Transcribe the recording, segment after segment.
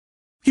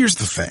Here's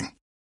the thing.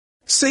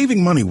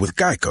 Saving money with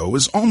Geico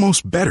is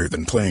almost better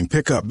than playing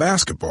pickup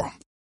basketball.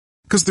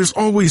 'Cause there's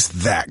always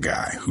that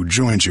guy who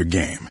joins your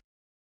game.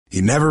 He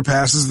never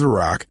passes the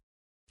rock,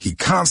 he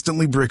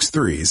constantly bricks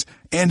threes,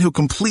 and he'll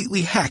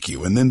completely hack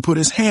you and then put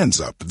his hands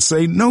up and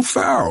say, "No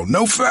foul,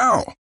 no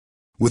foul."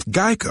 With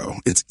Geico,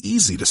 it's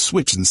easy to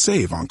switch and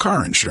save on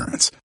car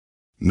insurance.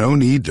 No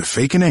need to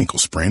fake an ankle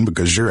sprain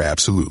because you're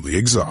absolutely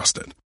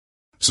exhausted.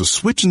 So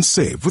switch and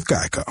save with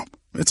Geico.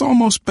 It's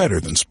almost better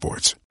than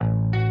sports.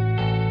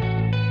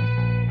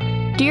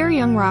 Dear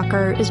Young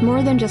Rocker is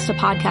more than just a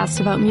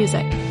podcast about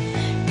music.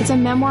 It's a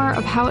memoir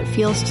of how it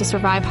feels to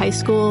survive high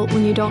school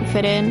when you don't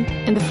fit in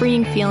and the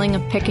freeing feeling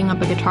of picking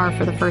up a guitar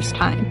for the first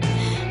time.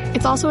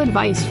 It's also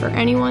advice for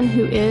anyone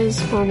who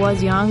is or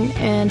was young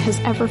and has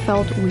ever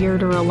felt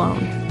weird or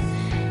alone.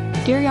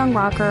 Dear Young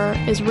Rocker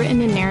is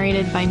written and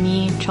narrated by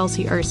me,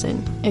 Chelsea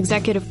Urson,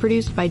 executive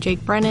produced by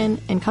Jake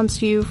Brennan, and comes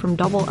to you from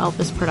Double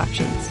Elvis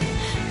Productions.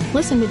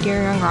 Listen to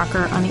Dear Young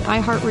Rocker on the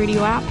iHeartRadio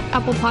app,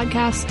 Apple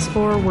Podcasts,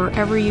 or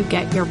wherever you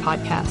get your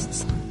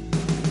podcasts.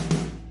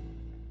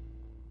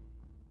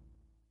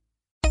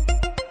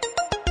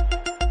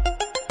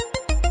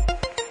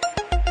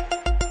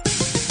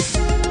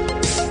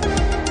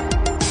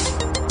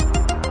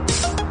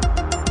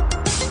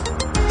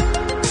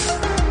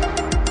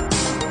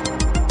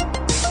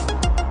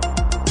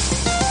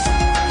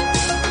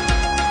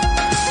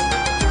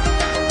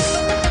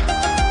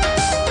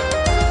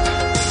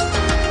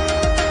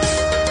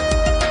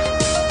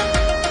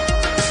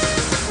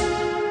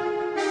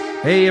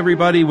 Hey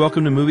everybody,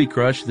 welcome to Movie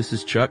Crush. This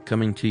is Chuck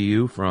coming to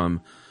you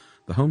from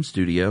the home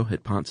studio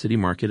at Pont City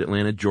Market,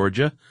 Atlanta,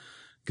 Georgia.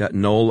 Got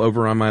Noel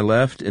over on my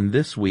left, and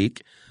this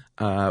week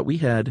we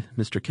had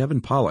Mr.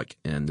 Kevin Pollak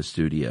in the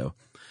studio.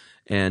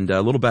 And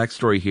a little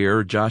backstory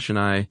here, Josh and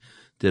I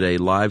did a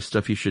live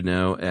Stuff You Should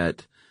Know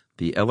at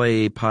the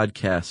LA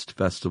Podcast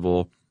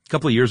Festival a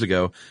couple of years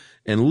ago,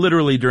 and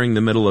literally during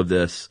the middle of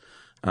this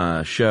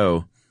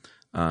show,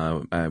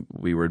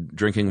 we were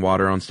drinking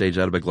water on stage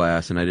out of a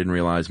glass, and I didn't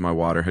realize my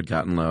water had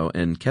gotten low,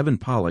 and Kevin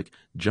Pollak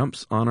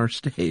jumps on our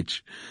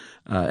stage.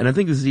 And I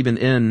think this is even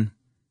in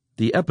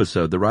the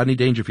episode, the Rodney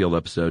Dangerfield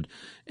episode,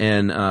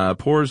 and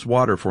pours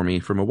water for me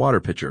from a water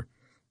pitcher.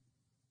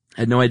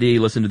 Had no idea he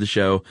listened to the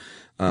show.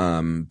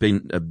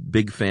 Been a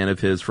big fan of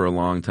his for a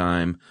long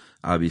time,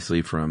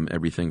 obviously from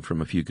everything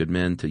from A Few Good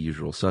Men to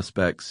Usual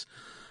Suspects.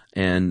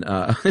 And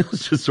it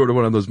was just sort of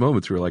one of those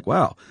moments where we're like,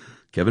 wow,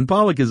 Kevin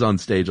Pollak is on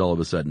stage all of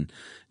a sudden.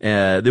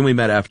 Then we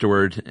met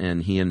afterward,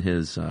 and he and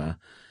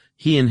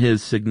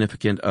his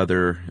significant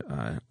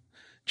other,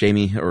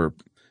 Jamie, are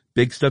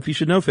big Stuff You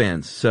Should Know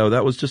fans. So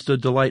that was just a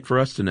delight for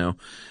us to know.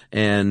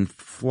 And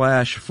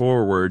flash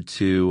forward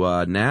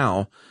to,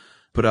 now,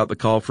 put out the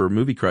call for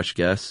Movie Crush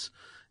guests.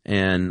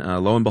 And,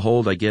 lo and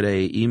behold, I get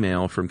a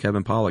email from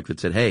Kevin Pollak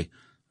that said, "Hey,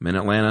 I'm in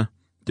Atlanta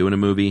doing a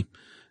movie,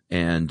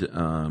 and,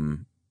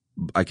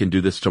 I can do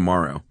this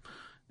tomorrow."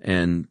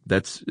 And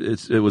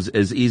it was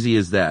as easy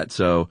as that.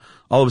 So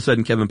all of a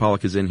sudden Kevin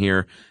Pollak is in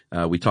here.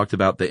 We talked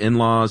about The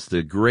In-Laws,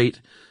 the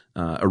great,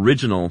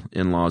 original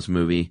In-Laws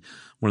movie,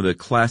 one of the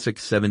classic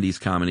 70s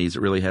comedies.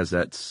 It really has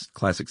that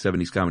classic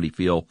 70s comedy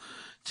feel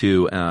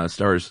to,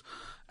 stars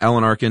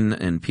Alan Arkin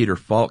and Peter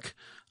Falk.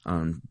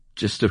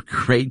 Just a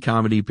great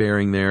comedy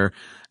pairing there.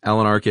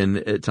 Alan Arkin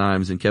at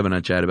times, and Kevin and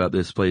I chat about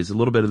this, plays a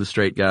little bit of the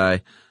straight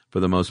guy for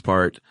the most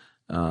part.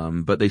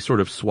 But they sort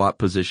of swap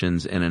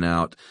positions in and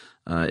out.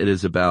 It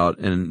is about,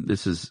 and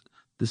this is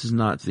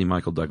not the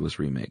Michael Douglas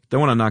remake.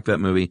 Don't want to knock that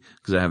movie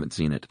because I haven't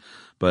seen it,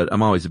 but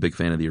I'm always a big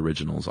fan of the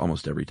originals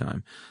almost every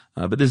time.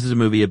 But this is a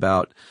movie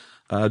about,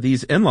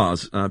 these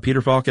in-laws.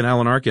 Peter Falk and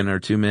Alan Arkin are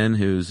two men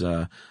whose,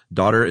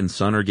 daughter and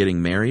son are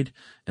getting married,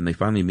 and they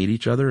finally meet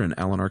each other, and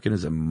Alan Arkin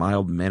is a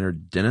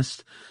mild-mannered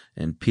dentist,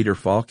 and Peter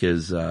Falk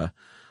is,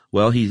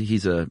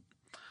 he's a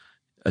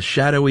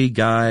shadowy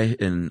guy,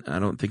 and I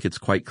don't think it's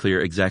quite clear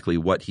exactly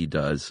what he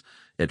does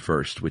at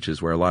first, which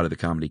is where a lot of the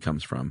comedy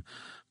comes from.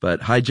 But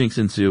hijinks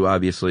ensue,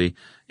 obviously,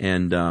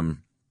 and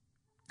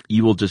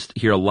you will just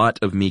hear a lot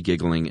of me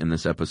giggling in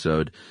this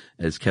episode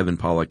as Kevin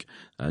Pollak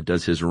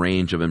does his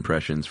range of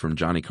impressions from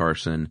Johnny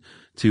Carson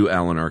to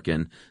Alan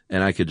Arkin,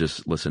 and I could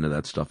just listen to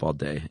that stuff all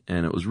day.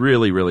 And it was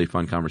really, really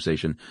fun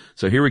conversation.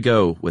 So here we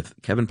go with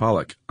Kevin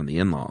Pollak on The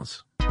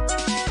In-Laws.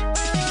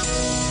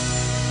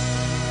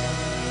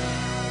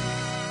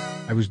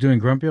 I was doing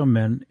Grumpy Old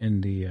Men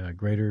in the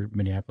greater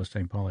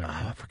Minneapolis-St. Paul area.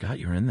 Oh, I forgot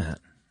you were in that.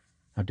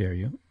 How dare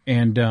you?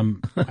 And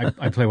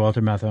I play Walter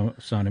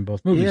Matthau's son in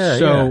both movies.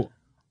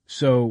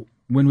 So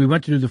when we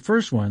went to do the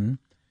first one,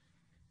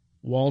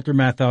 Walter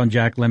Matthau and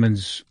Jack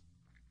Lemmon's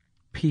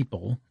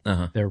people,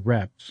 their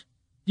reps,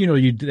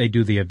 they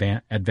do the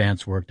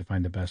advance work to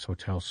find the best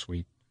hotel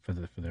suite for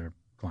their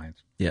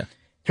clients. Yeah.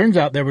 Turns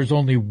out there was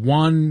only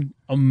one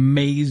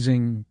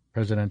amazing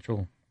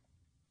presidential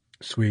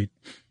suite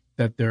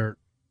that their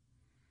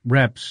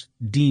reps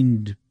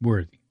deemed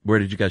worthy. Where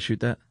did you guys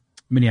shoot that?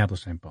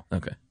 Minneapolis-St. Paul.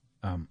 Okay.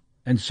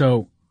 And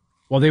so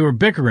while they were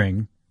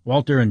bickering,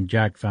 Walter and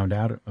Jack found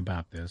out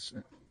about this,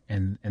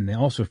 and they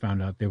also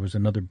found out there was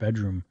another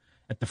bedroom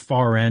at the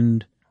far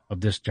end of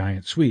this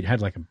giant suite. It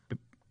had like a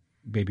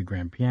baby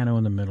grand piano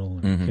in the middle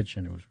and a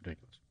kitchen. It was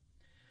ridiculous.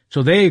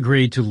 So they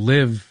agreed to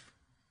live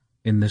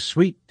in this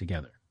suite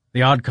together.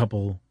 The Odd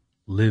Couple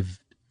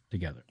lived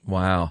together.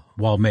 Wow.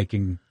 While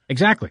making,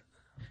 exactly.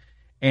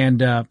 And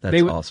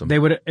that's awesome. They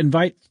would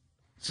invite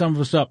some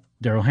of us up,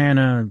 Daryl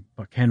Hannah,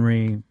 Buck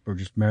Henry,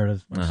 Burgess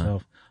Meredith,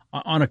 myself,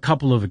 on a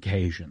couple of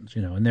occasions,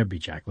 and there'd be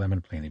Jack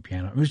Lemmon playing the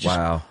piano. It was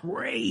just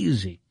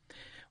crazy.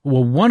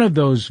 Well, one of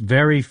those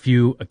very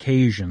few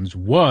occasions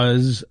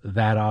was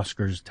that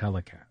Oscars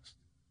telecast.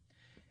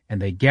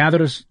 And they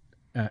gathered us,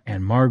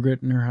 and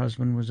Margaret and her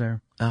husband was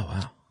there. Oh,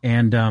 wow.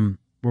 And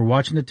we're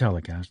watching the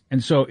telecast.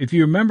 And so if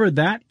you remember,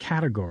 that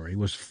category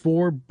was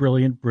 4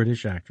 brilliant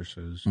British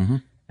actresses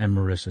and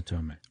Marissa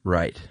Tomei.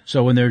 Right.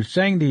 So when they're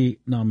saying the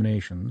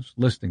nominations,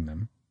 listing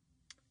them,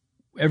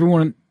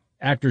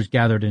 actors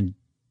gathered in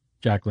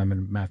Jack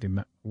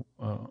Lemmon,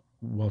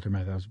 Walter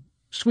Matthau's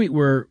suite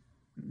were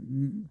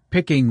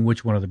picking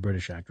which one of the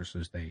British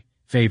actresses they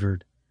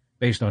favored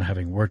based on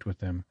having worked with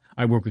them.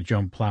 I worked with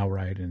Joan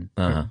Plowright in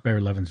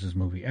Barry Levinson's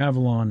movie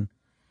Avalon,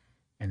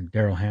 and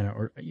Daryl Hannah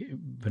or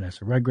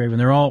Vanessa Redgrave,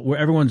 and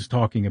everyone's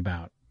talking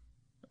about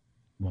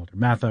Walter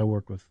Matthau.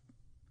 Worked with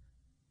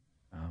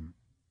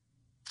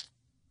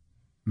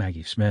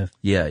Maggie Smith.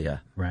 Yeah.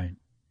 Right.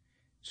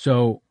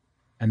 So,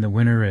 and the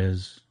winner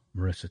is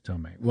Marissa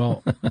Tomei.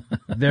 Well,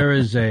 there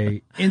is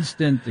a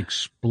instant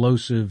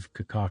explosive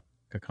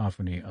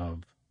cacophony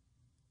of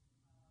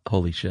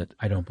holy shit.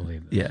 I don't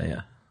believe this.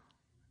 Yeah.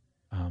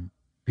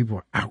 People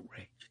were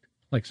outraged,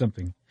 like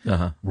something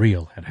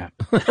real had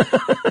happened.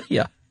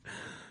 Yeah.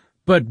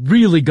 But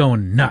really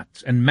going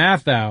nuts. And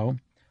Matthau,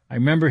 I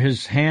remember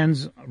his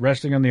hands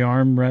resting on the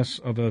armrests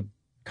of a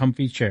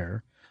comfy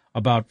chair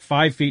about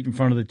 5 feet in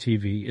front of the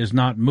TV, is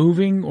not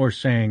moving or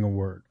saying a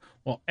word,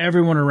 while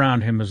everyone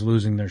around him is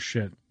losing their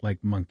shit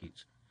like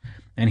monkeys.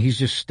 And he's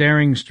just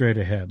staring straight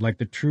ahead, like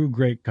the true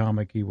great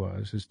comic he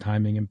was, his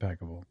timing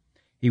impeccable.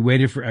 He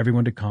waited for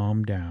everyone to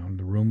calm down.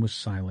 The room was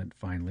silent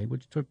finally,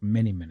 which took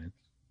many minutes.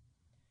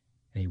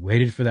 And he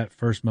waited for that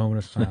first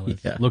moment of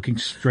silence, looking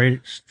straight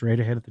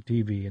ahead at the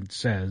TV, and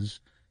says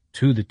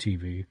to the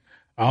TV,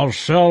 "I'll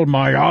sell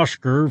my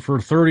Oscar for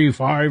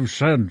 35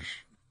 cents.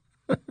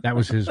 That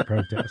was his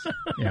protest.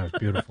 Yeah, it was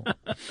beautiful.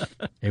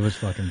 It was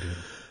fucking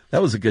beautiful.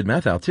 That was a good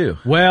Matthau, too.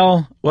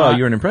 Well,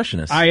 you're an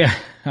impressionist.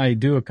 I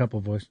do a couple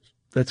voices.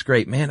 That's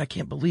great. Man, I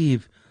can't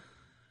believe.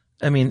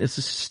 I mean, it's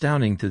just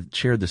astounding to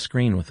share the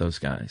screen with those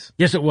guys.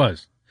 Yes, it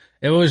was.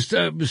 It was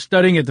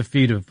studying at the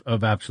feet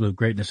of absolute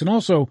greatness. And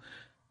also,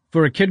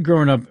 for a kid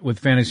growing up with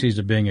fantasies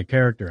of being a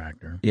character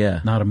actor,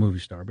 not a movie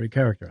star, but a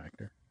character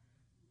actor.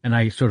 And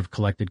I sort of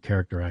collected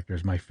character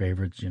actors, my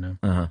favorites,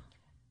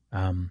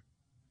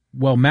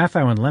 Well,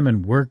 Matthau and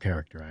Lemmon were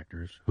character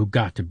actors who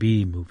got to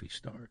be movie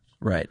stars.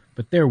 Right.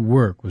 But their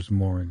work was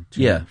more in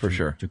tune for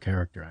sure. to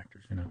character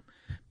actors,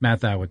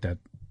 Matthau with that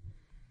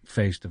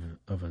face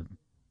of a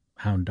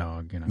hound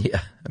dog,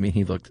 Yeah. I mean,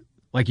 he looked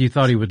like you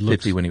thought he would look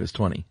 50 when he was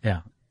 20.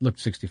 Yeah. Looked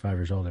 65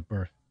 years old at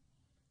birth.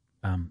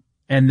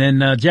 And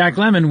then Jack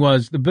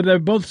Lemmon but they're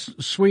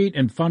both sweet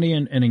and funny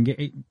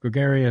and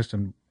gregarious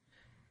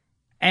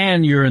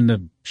and you're in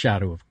the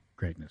shadow of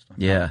greatness.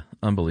 Yeah.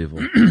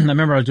 Unbelievable. I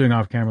remember I was doing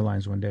off-camera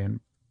lines one day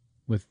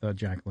with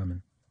Jack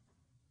Lemmon.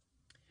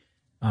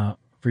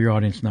 For your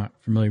audience not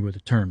familiar with the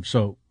term.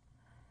 So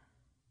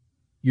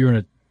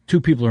you're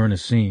two people are in a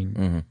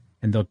scene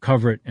and they'll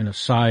cover it in a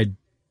side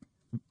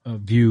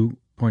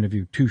point of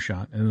view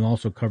 2-shot, and then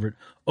also cover it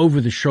over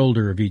the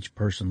shoulder of each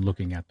person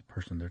looking at the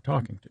person they're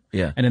talking to.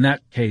 Yeah. And in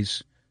that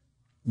case,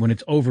 when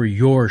it's over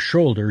your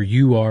shoulder,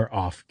 you are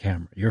off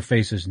camera. Your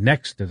face is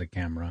next to the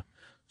camera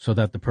so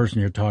that the person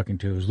you're talking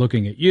to is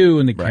looking at you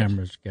and the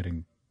camera's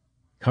getting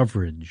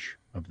coverage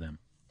of them.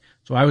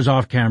 So I was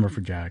off camera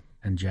for Jack,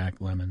 and Jack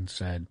Lemmon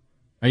said,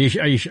 I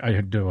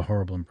do a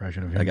horrible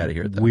impression of him. I got to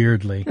hear it, though.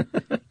 Weirdly.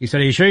 He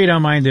said, "Are you sure you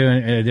don't mind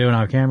doing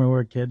off-camera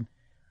work, kid?"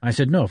 I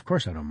said, "No, of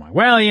course I don't mind."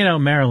 "Well,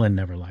 Marilyn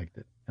never liked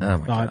it."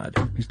 And my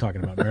God. He's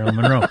talking about Marilyn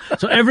Monroe.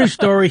 So every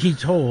story he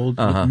told,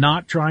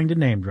 not trying to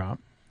name drop,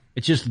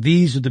 it's just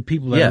these are the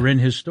people that are in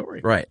his story.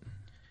 Right.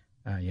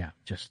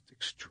 Just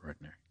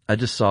extraordinary. I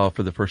just saw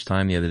for the first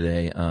time the other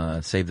day,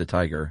 Save the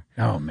Tiger.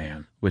 Oh,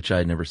 man. Which I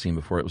had never seen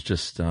before. It was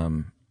just,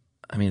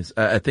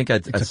 I think I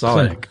saw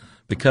clinic. it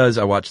because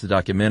I watched the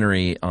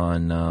documentary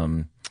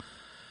on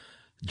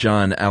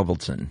John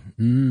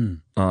Avildsen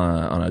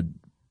on a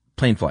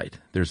plane flight.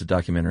 There's a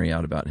documentary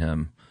out about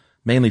him.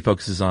 Mainly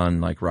focuses on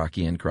like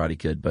Rocky and Karate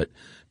Kid, but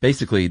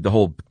basically the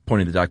whole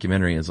point of the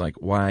documentary is like,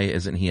 why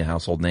isn't he a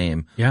household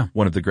name? Yeah.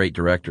 One of the great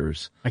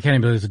directors. I can't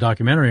even believe there's a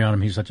documentary on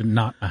him. He's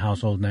not a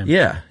household name.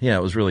 Yeah,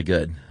 it was really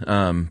good.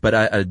 But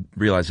I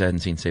realized I hadn't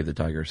seen Save the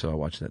Tiger, so I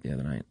watched that the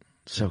other night.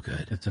 So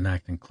good. It's an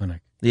acting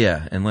clinic.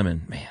 Yeah, and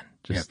Lemmon, man,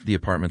 The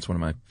Apartment's one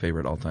of my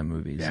favorite all-time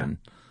movies. Yeah.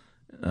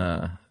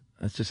 And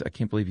it's just, I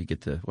can't believe you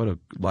get to, what a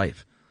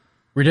life.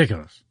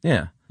 Ridiculous.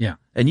 Yeah. Yeah.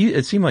 And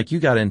it seemed like you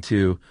got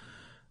into,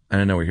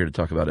 and I know we're here to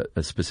talk about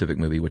a specific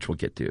movie, which we'll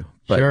get to.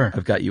 But sure.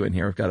 I've got you in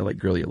here. I've got to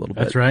grill you a little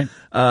bit. That's right.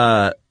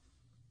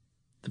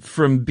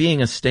 from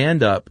being a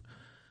stand-up,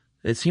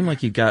 it seemed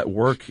like you got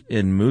work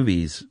in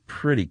movies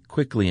pretty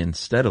quickly and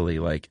steadily.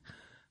 Like,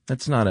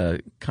 that's not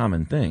a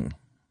common thing.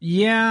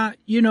 Yeah,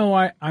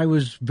 I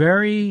was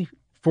very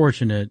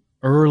fortunate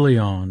early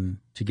on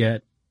to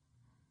get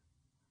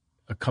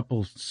a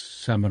couple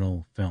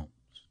seminal films.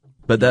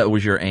 But that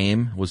was your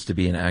aim, was to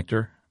be an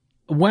actor?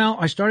 Well,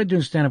 I started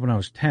doing stand-up when I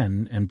was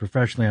 10, and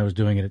professionally I was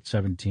doing it at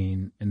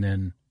 17, and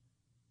then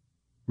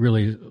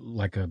really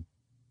like a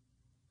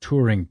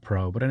touring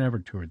pro, but I never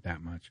toured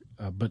that much,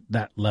 but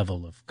that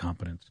level of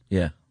competence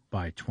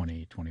by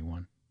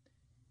 2021.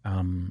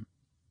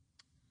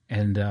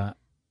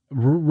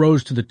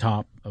 Rose to the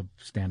top of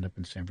stand-up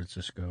in San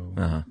Francisco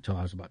until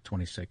I was about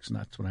 26, and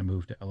that's when I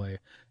moved to L.A.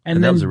 And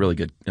then, that was a really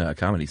good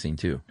comedy scene,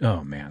 too.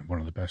 Oh, man, one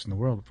of the best in the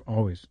world,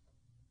 always.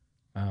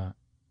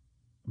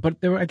 But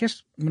I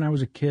guess when I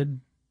was a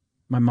kid,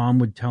 my mom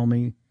would tell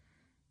me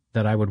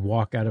that I would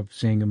walk out of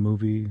seeing a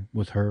movie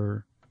with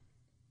her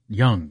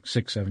young,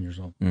 6, 7 years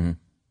old. Mm-hmm.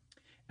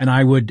 And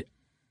I would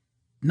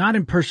not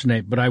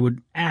impersonate, but I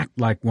would act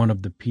like one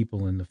of the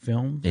people in the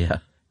film. Yeah.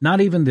 Not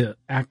even the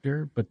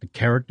actor, but the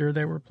character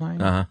they were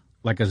playing. Uh-huh.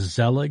 Like a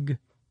Zelig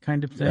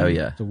kind of thing. Oh,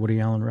 yeah. It's a Woody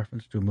Allen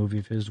reference to a movie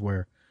of his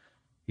where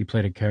he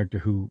played a character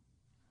who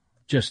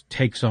just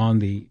takes on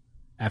the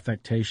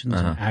affectations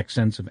and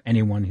accents of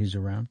anyone he's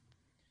around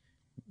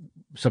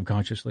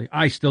subconsciously.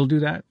 I still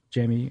do that.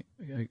 Jamie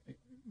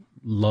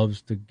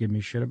loves to give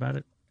me shit about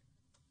it.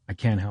 I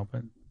can't help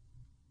it.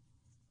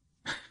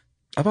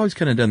 I've always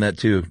kind of done that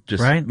too.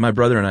 Just right? My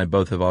brother and I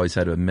both have always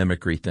had a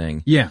mimicry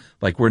thing. Yeah.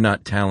 Like, we're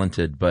not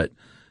talented, but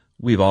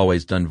we've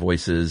always done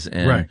voices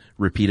and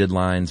repeated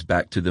lines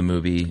back to the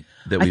movie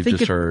that we've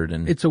just heard.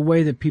 And it's a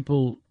way that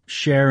people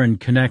share and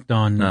connect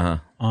on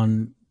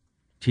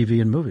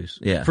TV and movies.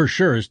 Yeah. For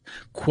sure, is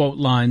quote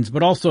lines,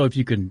 but also if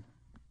you can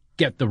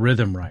get the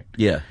rhythm right.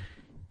 Yeah.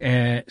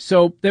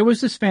 So there was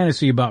this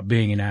fantasy about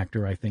being an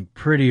actor, I think,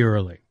 pretty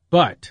early.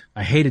 But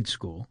I hated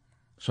school,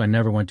 so I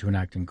never went to an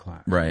acting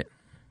class. Right.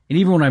 And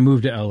even when I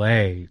moved to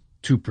L.A.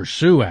 to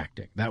pursue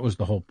acting, that was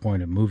the whole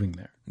point of moving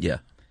there. Yeah.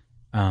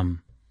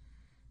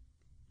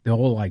 The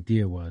whole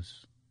idea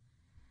was,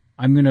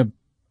 I'm gonna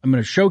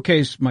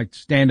showcase my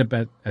stand-up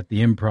at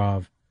the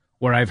Improv,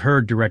 where I've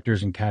heard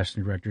directors and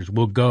casting directors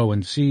will go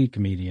and see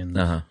comedians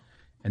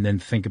and then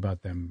think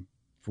about them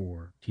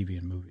for TV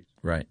and movies.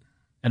 Right.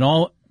 And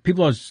all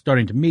people I was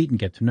starting to meet and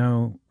get to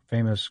know,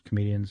 famous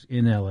comedians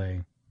in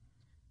L.A.,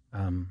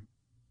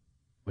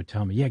 would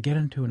tell me, get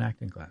into an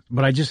acting class.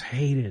 But I just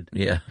hated.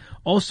 Yeah.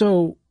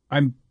 Also,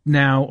 I'm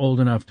now old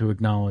enough to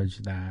acknowledge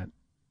that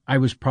I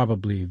was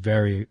probably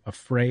very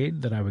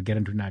afraid that I would get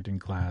into an acting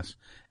class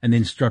and the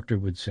instructor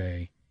would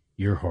say,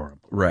 "You're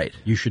horrible. Right.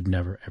 You should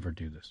never, ever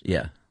do this."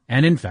 Yeah.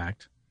 And in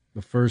fact,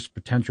 the first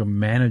potential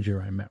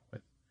manager I met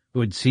with, who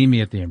had seen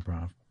me at the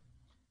Improv,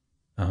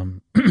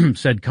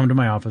 said, "Come to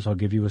my office. I'll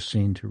give you a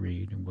scene to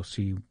read, and we'll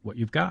see what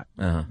you've got."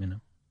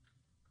 And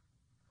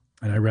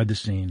I read the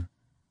scene,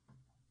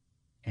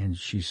 and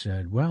she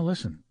said, "Well,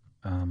 listen,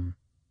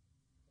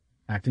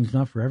 acting's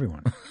not for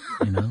everyone.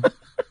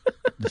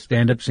 The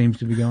stand-up seems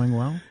to be going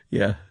well."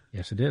 Yeah.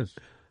 "Yes, it is,"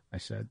 I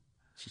said.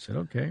 She said,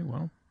 "Okay,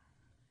 well,"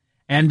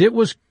 and it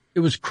was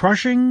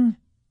crushing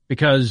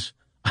because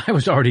I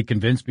was already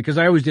convinced, because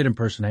I always did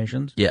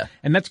impersonations. Yeah.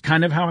 And that's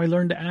kind of how I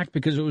learned to act,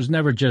 because it was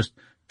never just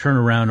turn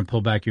around and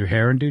pull back your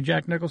hair and do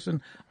Jack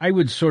Nicholson. I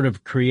would sort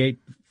of create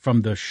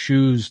from the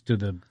shoes to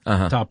the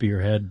top of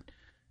your head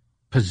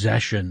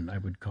possession, I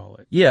would call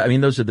it. Yeah, I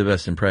mean, those are the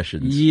best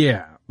impressions.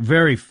 Yeah,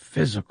 very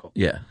physical.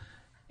 Yeah.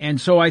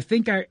 And so I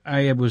think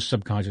I was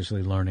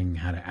subconsciously learning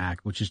how to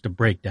act, which is to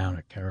break down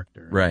a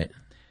character. Right.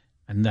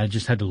 And I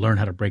just had to learn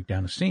how to break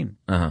down a scene.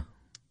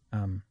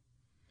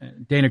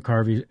 Dana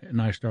Carvey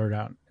and I started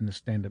out in the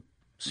stand-up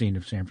scene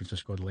of San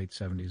Francisco in the late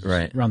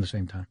 70s, around the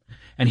same time.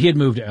 And he had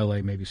moved to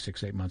L.A. maybe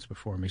 6-8 months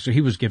before me. So he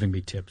was giving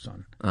me tips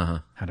on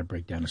how to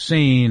break down a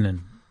scene,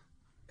 and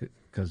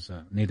because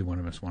neither one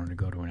of us wanted to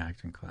go to an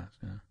acting class.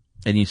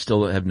 And you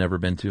still have never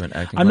been to an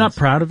acting class? I'm not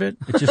proud of it.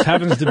 It just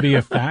happens to be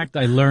a fact.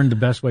 I learned the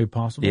best way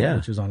possible,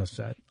 which is on a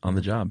set. On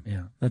the job.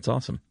 Yeah. That's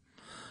awesome.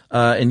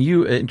 And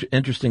you,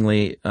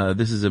 interestingly,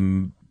 this is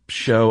a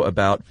show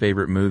about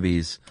favorite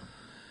movies.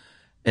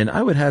 And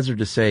I would hazard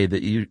to say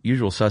that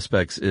Usual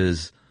Suspects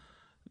is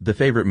the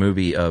favorite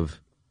movie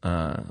of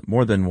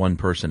more than one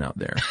person out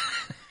there.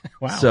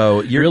 Wow.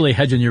 So you're really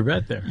hedging your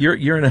bet there. You're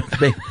in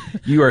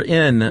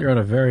You're on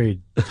a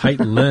very tight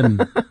limb.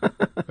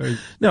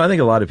 No, I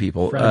think a lot of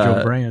people.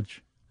 Fragile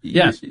branch.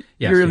 Yes.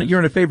 You're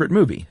in a favorite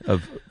movie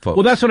of folks.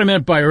 Well, that's what I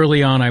meant by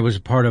early on. I was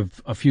a part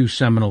of a few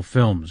seminal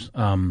films.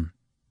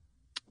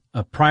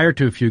 Prior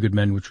to A Few Good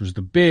Men, which was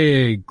the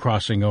big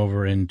crossing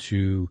over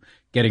into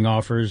getting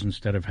offers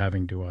instead of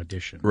having to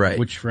audition. Right.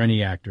 Which for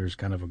any actor is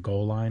kind of a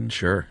goal line.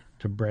 Sure.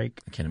 To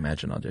break. I can't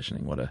imagine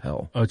auditioning. What a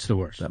hell. Oh, it's the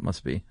worst. That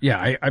must be. Yeah,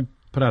 I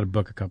put out a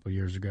book a couple of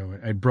years ago.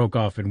 I broke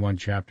off in one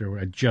chapter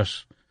where I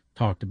just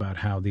talked about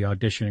how the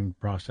auditioning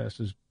process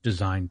is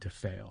designed to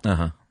fail.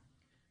 Uh-huh.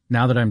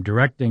 Now that I'm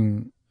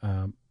directing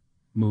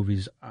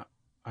movies,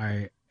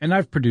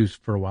 I've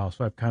produced for a while,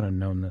 so I've kind of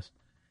known this.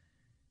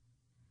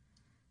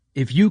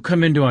 If you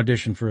come into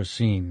audition for a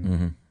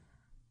scene,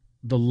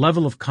 the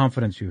level of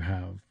confidence you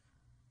have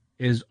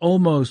is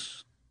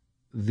almost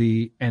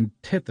the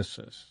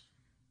antithesis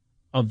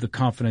of the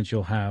confidence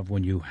you'll have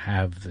when you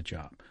have the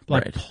job.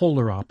 Like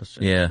polar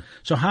opposite. Yeah.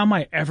 So how am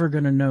I ever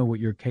going to know what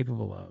you're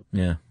capable of?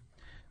 Yeah.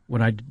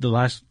 When the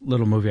last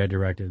little movie I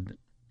directed,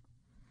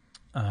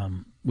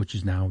 which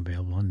is now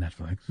available on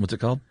Netflix. What's it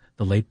called?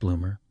 The Late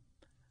Bloomer.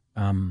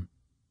 I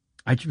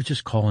would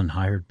just call and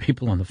hired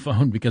people on the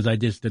phone because I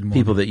just didn't want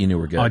people that you knew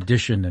were good.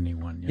 Audition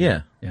anyone.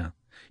 Yeah. Yeah.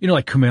 You know,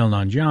 like Kumail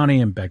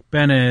Nanjiani and Beck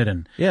Bennett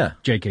and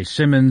J.K.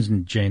 Simmons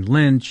and Jane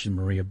Lynch and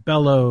Maria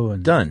Bello.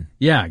 And done.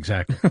 Yeah,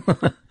 exactly.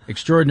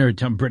 Extraordinary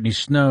Brittany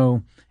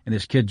Snow and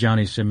this kid,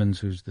 Johnny Simmons,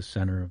 who's the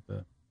center of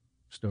the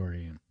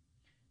story, and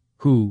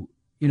who,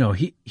 you know,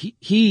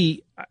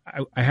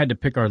 I had to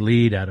pick our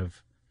lead out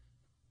of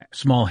a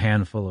small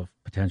handful of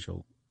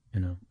potential, you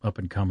know, up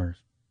and comers.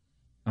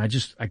 I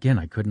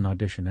couldn't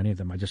audition any of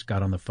them. I just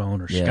got on the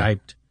phone or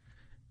Skyped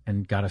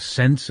and got a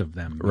sense of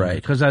them. Right.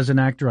 Because as an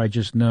actor, I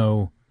just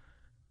know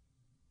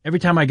every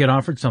time I get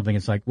offered something,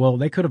 it's like, well,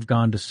 they could have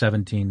gone to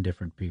 17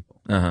 different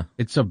people.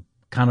 It's a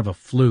kind of a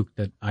fluke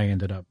that I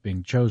ended up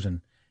being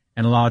chosen.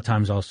 And a lot of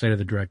times I'll say to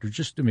the director,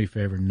 just do me a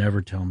favor,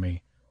 never tell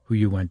me who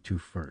you went to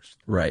first.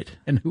 Right.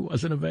 And who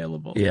wasn't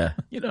available. Yeah.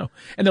 You know,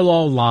 and they'll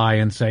all lie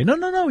and say,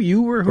 no,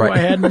 you were who I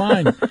had in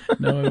mind.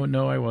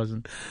 No, I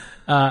wasn't.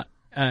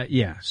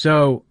 Yeah.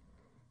 So,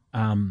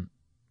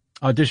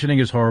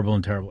 auditioning is horrible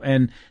and terrible.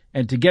 And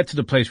to get to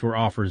the place where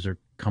offers are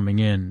coming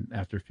in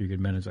after A Few Good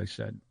Men, as I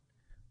said,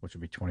 which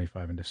will be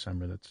 25 in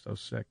December. That's so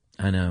sick.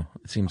 I know.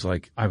 It seems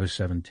like I was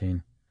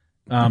 17.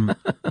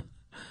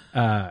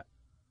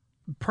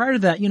 Prior to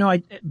that, you know,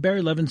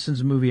 Barry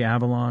Levinson's movie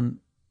Avalon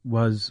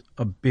was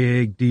a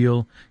big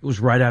deal. It was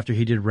right after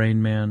he did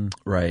Rain Man.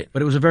 Right.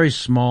 But it was a very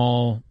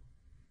small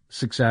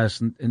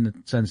success in the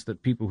sense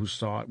that people who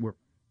saw it were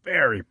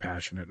very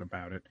passionate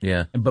about it.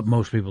 Yeah. But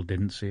most people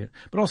didn't see it.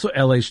 But also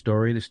L.A.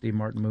 Story, the Steve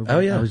Martin movie. Oh,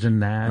 yeah. I was in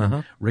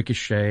that.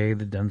 Ricochet,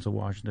 the Denzel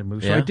Washington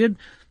movie. So Yeah.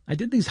 I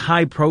did these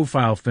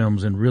high-profile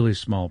films in really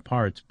small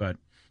parts, but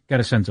got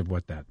a sense of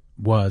what that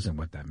was and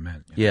what that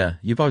meant. You know? Yeah.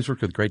 You've always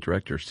worked with great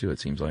directors, too, it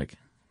seems like.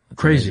 That's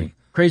Crazy. amazing.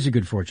 Crazy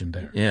good fortune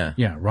there. Yeah.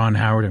 Yeah. Ron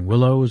Howard and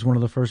Willow was one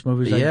of the first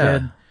movies I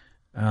did.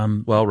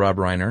 Well, Rob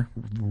Reiner.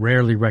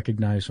 Rarely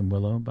recognized from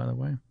Willow, by the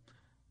way.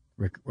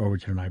 Rick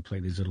Overton and I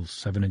played these little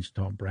 7-inch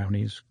tall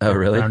brownies. Oh,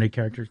 really? Brownie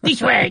characters.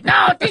 This way!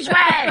 No, this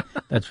way!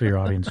 That's for your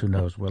audience who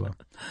knows Willow.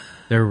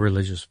 They're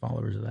religious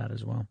followers of that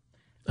as well.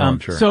 I'm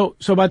sure.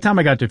 So by the time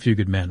I got to A Few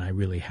Good Men, I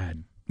really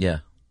had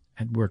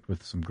worked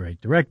with some great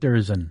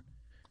directors and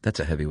that's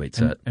a heavyweight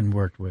set. And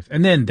worked with,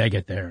 and then they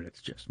get there and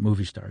it's just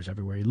movie stars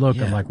everywhere you look.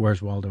 Yeah. I'm like,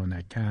 where's Waldo in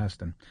that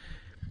cast? And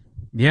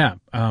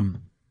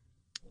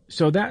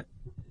so that,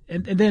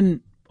 and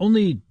then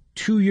only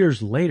 2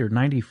 years later,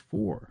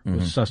 94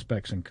 was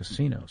Suspects in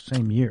Casino,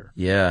 same year.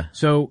 Yeah.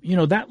 So, you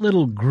know, that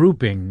little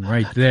grouping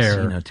right there,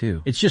 Casino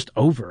too. It's just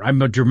over.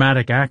 I'm a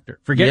dramatic actor.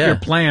 Forget your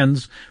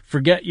plans.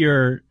 Forget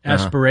your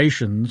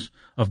aspirations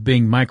of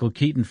being Michael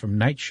Keaton from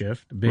Night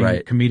Shift, being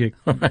a comedic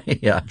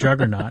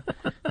juggernaut.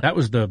 That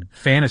was the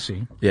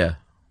fantasy. Yeah.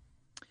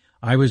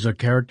 I was a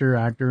character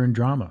actor in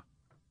drama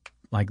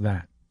like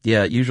that.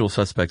 Yeah. Usual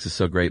Suspects is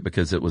so great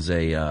because it was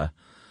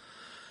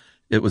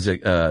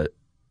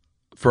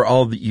for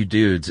all the, you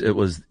dudes,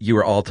 you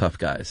were all tough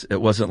guys.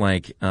 It wasn't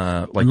like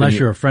unless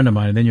you're a friend of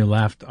mine, and then you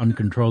laughed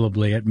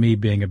uncontrollably at me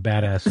being a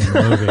badass in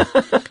the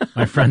movie.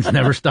 My friends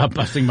never stopped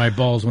busting my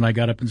balls when I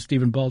got up in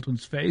Stephen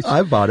Baldwin's face.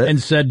 I bought it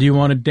and said, "Do you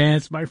want to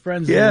dance?" My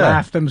friends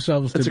laughed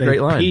themselves That's to a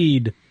great line.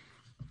 peed.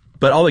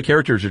 But all the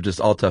characters are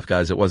just all tough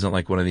guys. It wasn't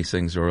like one of these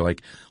things where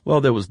like,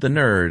 well, there was the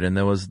nerd and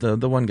there was the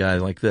one guy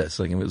like this.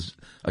 Like it was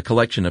a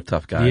collection of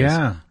tough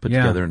guys put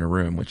together in a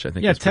room, which I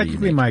think is pretty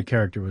technically unique. my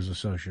character was a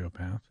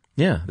sociopath.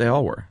 Yeah, they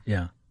all were.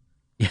 Yeah.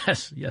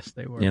 Yes,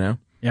 they were. You know?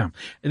 Yeah.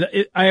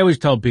 I always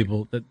tell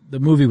people that the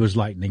movie was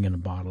lightning in a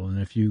bottle,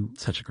 and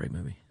such a great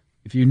movie.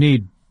 If you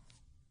need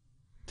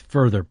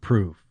further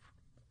proof,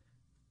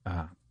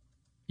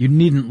 you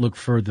needn't look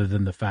further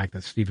than the fact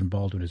that Stephen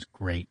Baldwin is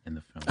great in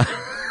the film.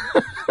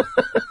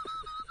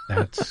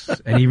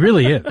 And he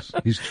really is.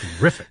 He's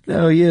terrific.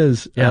 No, he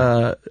is.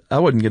 Yeah. I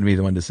wasn't going to be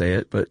the one to say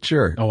it, but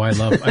sure. Oh, I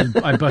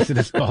busted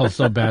his balls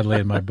so badly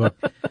in my book.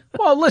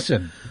 Well,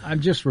 listen, I'm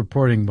just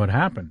reporting what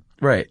happened.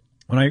 Right.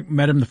 When I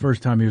met him the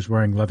first time, he was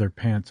wearing leather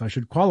pants. I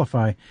should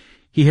qualify.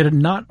 He had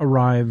not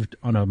arrived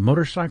on a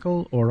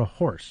motorcycle or a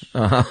horse.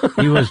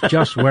 He was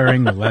just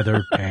wearing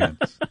leather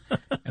pants.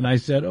 And I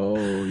said,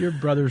 "Oh, your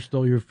brother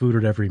stole your food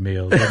at every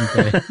meal,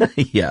 didn't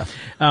they?" Yeah.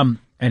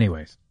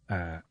 Anyways,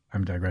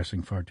 I'm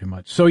digressing far too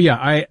much. So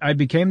yeah, I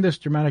became this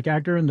dramatic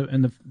actor, and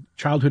the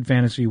childhood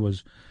fantasy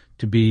was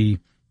to be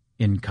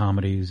in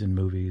comedies and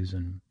movies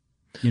and,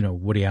 you know,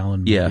 Woody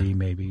Allen movie,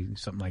 maybe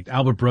something like that.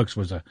 Albert Brooks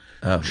was a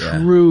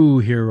true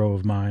hero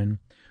of mine,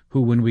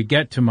 who, when we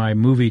get to my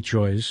movie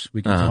choice,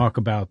 we can talk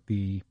about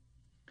the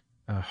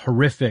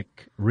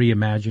horrific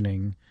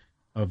reimagining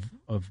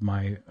of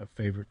my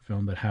favorite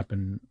film that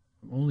happened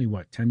only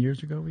 10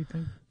 years ago, we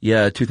think?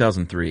 Yeah,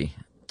 2003.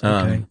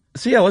 Okay.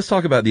 So yeah, let's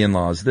talk about The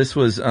In-Laws. This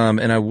was,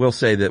 and I will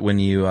say that when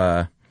we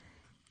were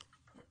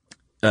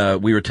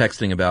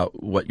texting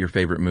about what your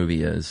favorite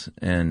movie is,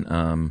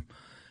 and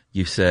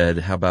you said,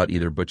 how about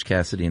either Butch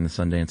Cassidy and the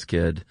Sundance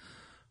Kid?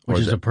 Which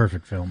is a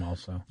perfect film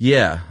also.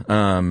 Yeah,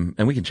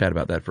 and we can chat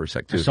about that for a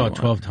sec too. I saw it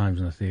 12 times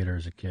in the theater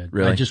as a kid.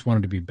 Really? I just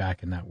wanted to be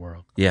back in that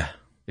world. Yeah.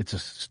 It's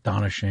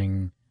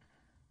astonishing,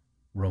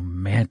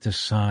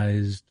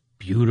 romanticized,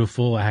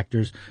 beautiful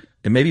actors.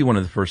 It may be one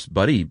of the first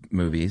buddy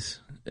movies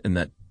in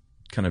that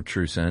kind of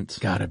true sense.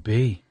 Gotta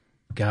be,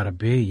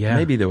 yeah.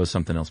 Maybe there was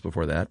something else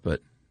before that,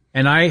 but...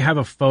 And I have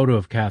a photo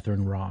of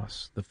Catherine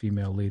Ross, the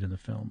female lead in the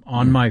film,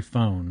 on my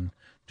phone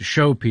to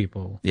show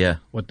people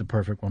what the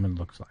perfect woman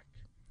looks like.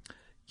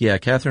 Yeah,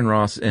 Catherine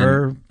Ross and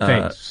her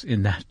face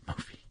in that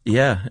movie.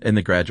 Yeah, and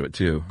The Graduate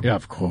too. Yeah,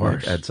 of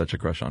course. I had such a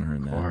crush on her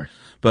in that. Of course.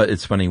 But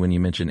it's funny when you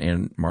mentioned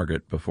Anne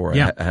Margaret before.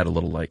 Yeah. I had a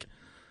little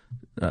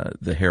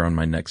the hair on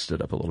my neck stood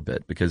up a little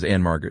bit because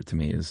Anne Margaret to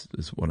me is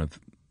one of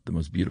the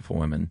most beautiful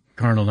women.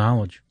 Carnal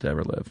Knowledge to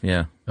ever live.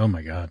 Yeah. Oh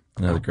my God.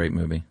 Another great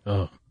movie.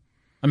 Oh,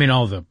 I mean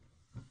all the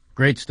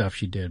great stuff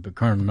she did, but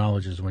Carnal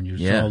Knowledge is when you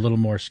saw a little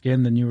more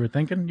skin than you were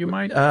thinking you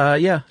might.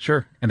 Yeah,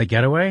 sure. And The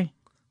Getaway.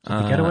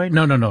 The Getaway?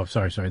 No.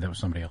 Sorry. That was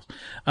somebody else.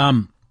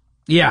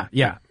 Yeah.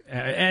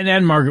 And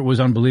Anne Margaret was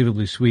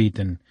unbelievably sweet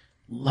and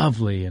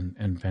lovely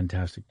and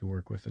fantastic to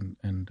work with.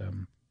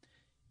 And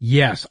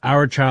yes,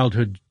 our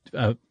childhood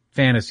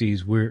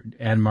fantasies,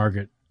 Anne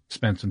Margaret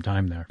spent some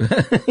time there.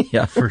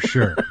 Yeah. For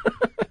sure.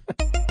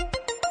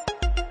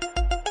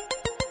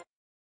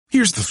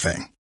 Here's the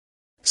thing.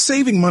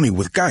 Saving money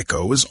with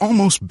Geico is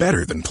almost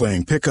better than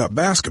playing pickup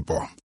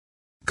basketball.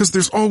 'Cause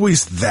there's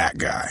always that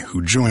guy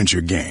who joins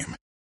your game.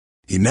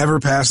 He never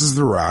passes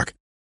the rock,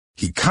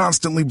 he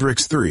constantly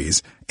bricks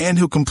threes, and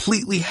he'll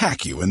completely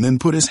hack you and then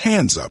put his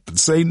hands up and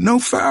say, "No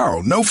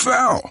foul, no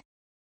foul."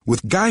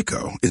 With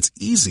Geico, it's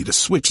easy to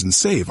switch and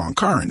save on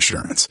car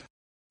insurance.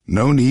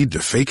 No need to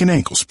fake an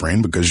ankle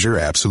sprain because you're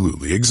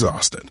absolutely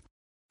exhausted.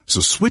 So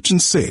switch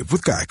and save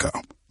with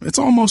Geico. It's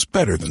almost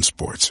better than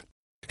sports.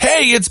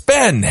 Hey, it's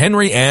Ben,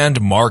 Henry, and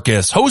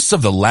Marcus, hosts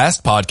of the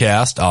Last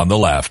Podcast on the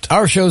Left.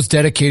 Our show's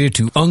dedicated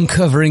to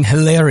uncovering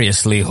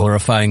hilariously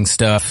horrifying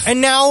stuff.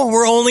 And now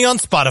we're only on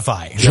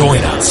Spotify. Join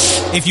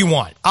us. If you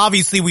want.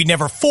 Obviously, we'd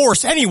never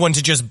force anyone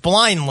to just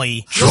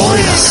blindly join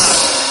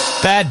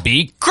us. That'd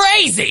be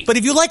crazy! But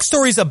if you like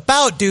stories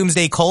about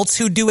doomsday cults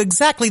who do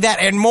exactly that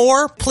and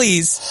more,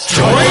 please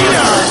join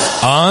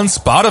us on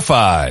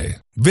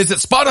Spotify. Visit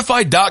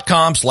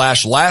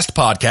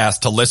Spotify.com/lastpodcast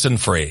to listen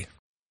free.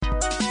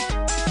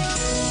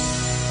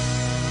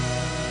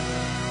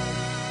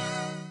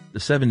 The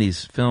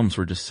 70s films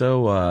were just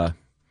so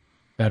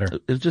better.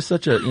 It was just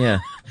such a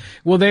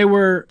Well, they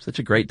were such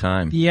a great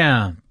time.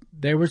 Yeah,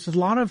 there was a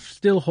lot of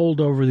still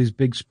holdover these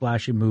big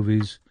splashy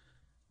movies.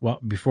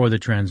 Well, before the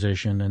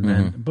transition, and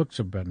then books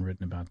have been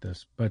written about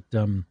this, but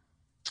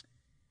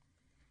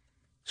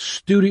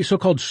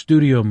so-called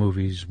studio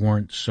movies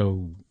weren't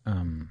so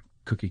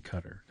cookie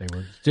cutter. They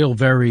were still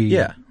very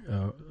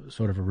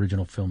sort of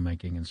original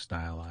filmmaking and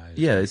stylized.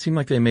 Yeah, it seemed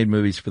like they made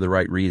movies for the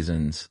right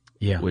reasons.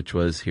 Yeah. Which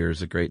was,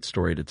 here's a great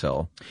story to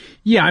tell.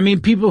 Yeah, I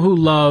mean, people who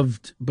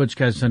loved Butch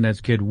Cassidy and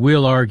Sundance Kid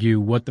will argue,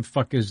 what the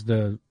fuck is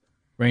the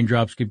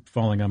raindrops keep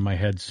falling on my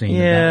head scene?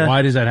 Yeah.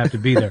 Why does that have to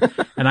be there?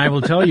 And I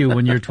will tell you,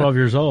 when you're 12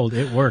 years old,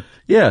 it worked.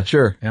 Yeah,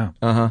 sure. Yeah.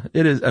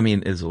 It is, I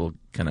mean, it's a little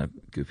kind of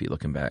goofy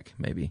looking back,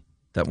 maybe,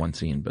 that one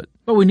scene, but.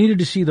 But we needed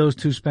to see those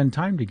two spend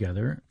time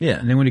together. Yeah.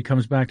 And then when he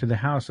comes back to the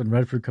house and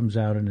Redford comes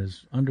out in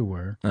his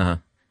underwear and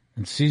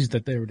sees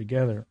that they were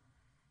together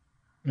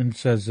and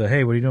says,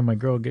 hey, what are you doing, my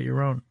girl? Get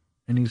your own.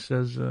 And he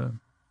says,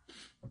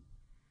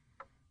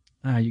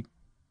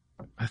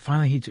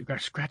 finally he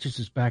scratches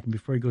his back, and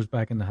before he goes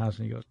back in the house,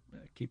 and he goes,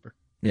 keep her.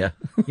 Yeah.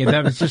 Yeah,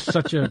 that was just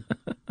such a,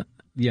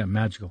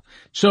 magical.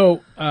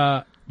 So,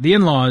 The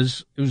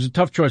In-Laws, it was a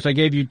tough choice. I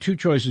gave you two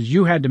choices.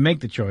 You had to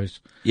make the choice.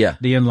 Yeah.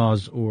 The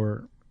In-Laws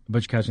or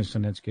Butch Cassidy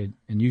and Sundance Kid.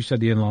 And you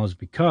said The In-Laws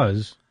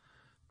because?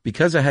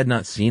 Because I had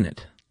not seen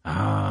it.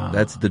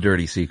 That's the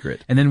dirty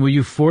secret. And then were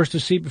you forced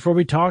to see it before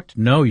we talked?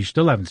 No, you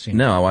still haven't seen it.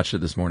 No, I watched it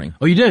this morning.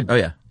 Oh, you did? Oh,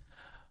 yeah.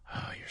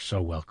 Oh, you're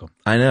so welcome.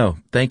 I know.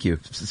 Thank you.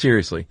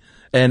 Seriously.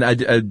 And I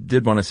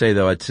did want to say,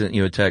 though, I sent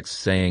you a text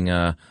saying,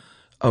 oh,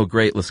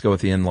 great, let's go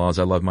with The In-Laws.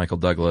 I love Michael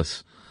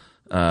Douglas,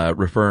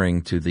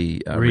 referring to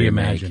the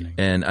reimagining.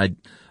 And I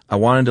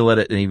wanted to let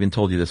it, and I even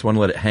told you this, wanted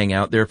to let it hang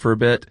out there for a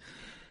bit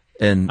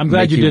and I'm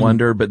glad make you you didn't.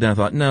 wonder. But then I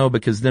thought, no,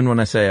 because then when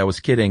I say I was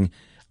kidding,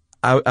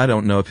 I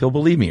don't know if he'll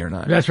believe me or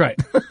not. That's right.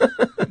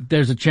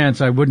 There's a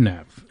chance I wouldn't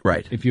have.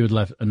 Right. If you had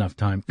left enough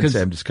time. Because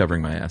I'm just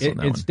covering my ass on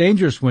that it's one.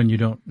 dangerous when you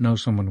don't know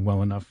someone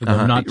well enough for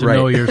them not to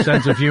know your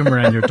sense of humor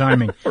and your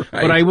timing. Right.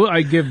 But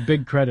I give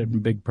big credit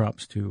and big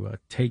props to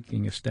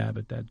taking a stab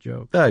at that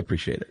joke. I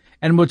appreciate it.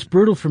 And what's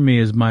brutal for me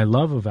is my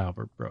love of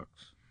Albert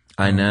Brooks.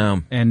 I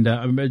know. And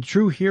I'm a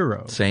true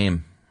hero.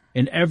 Same.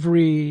 In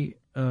every,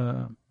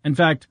 in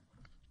fact,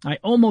 I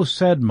almost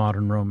said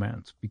modern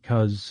romance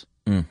because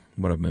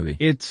What a movie.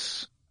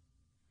 It's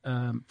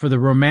for the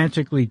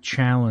romantically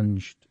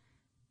challenged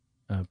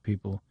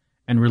people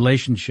and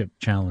relationship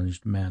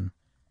challenged men.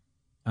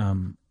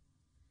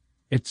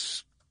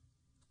 It's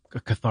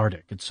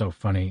cathartic. It's so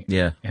funny.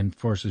 Yeah. And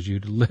forces you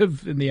to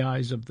live in the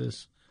eyes of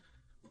this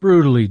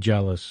brutally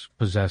jealous,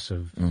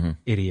 possessive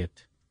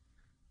idiot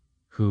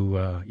who,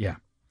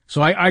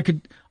 So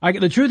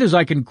the truth is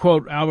I can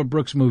quote Albert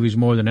Brooks movies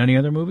more than any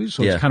other movies,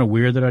 so it's kind of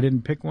weird that I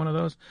didn't pick one of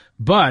those.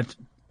 But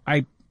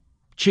I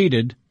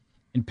cheated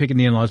in picking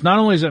The In-Laws. Not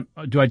only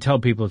do I tell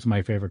people it's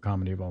my favorite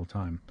comedy of all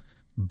time,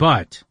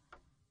 but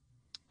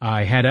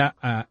I had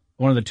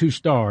one of the two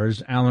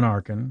stars, Alan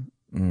Arkin,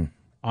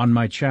 on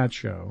my chat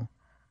show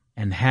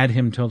and had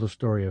him tell the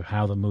story of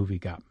how the movie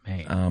got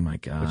made. Oh, my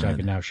God. Which I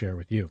can now share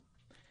with you.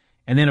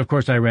 And then, of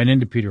course, I ran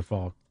into Peter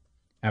Falk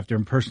after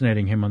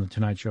impersonating him on The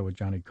Tonight Show with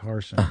Johnny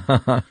Carson.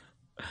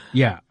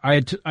 Yeah,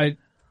 I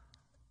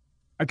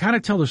kind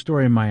of tell the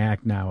story in my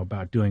act now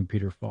about doing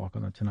Peter Falk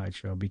on The Tonight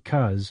Show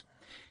because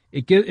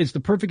it's the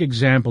perfect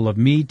example of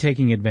me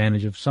taking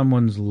advantage of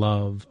someone's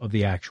love of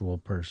the actual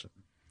person.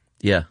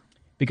 Yeah.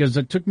 Because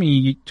it took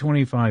me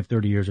 25,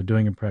 30 years of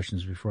doing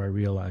impressions before I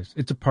realized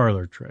it's a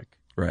parlor trick.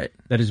 Right.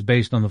 That is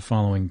based on the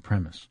following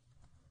premise.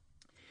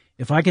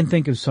 If I can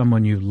think of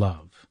someone you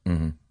love,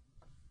 a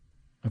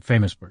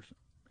famous person,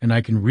 and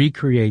I can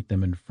recreate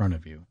them in front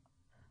of you,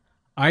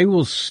 I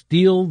will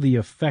steal the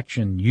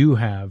affection you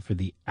have for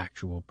the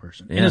actual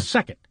person in a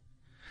second.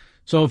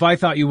 So if I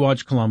thought you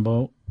watched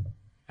Columbo,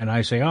 and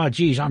I say, oh,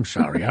 geez, I'm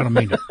sorry, I don't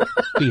mean to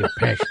be a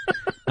pest.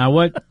 Now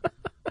what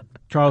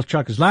Charles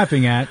Chuck is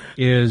laughing at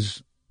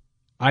is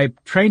I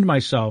trained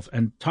myself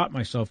and taught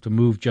myself to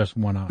move just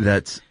one eye.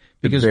 That's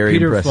because very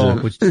Peter impressive.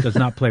 Falk, which does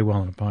not play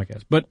well in a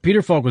podcast, but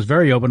Peter Falk was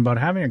very open about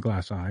having a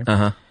glass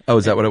eye. Oh,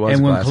 is that what it was?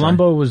 And when glass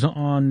Columbo was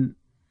on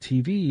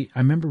TV, I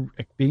remember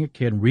being a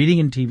kid reading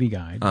in TV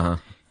Guide.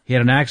 He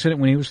had an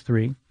accident when he was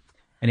 3,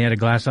 and he had a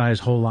glass eye his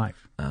whole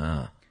life.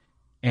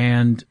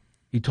 And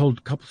he told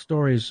a couple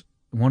stories.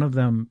 One of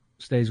them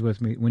stays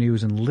with me. When he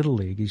was in Little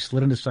League, he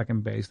slid into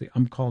second base. The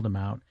ump called him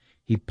out.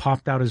 He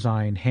popped out his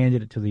eye and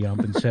handed it to the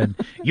ump and said,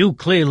 "You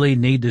clearly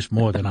need this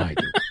more than I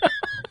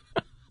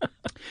do."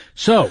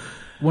 So,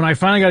 when I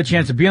finally got a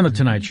chance to be on The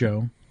Tonight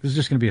Show, this is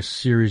just going to be a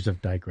series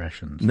of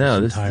digressions.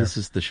 No, this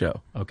is the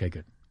show. Okay,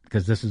 good.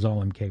 Because this is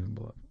all I'm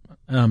capable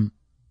of.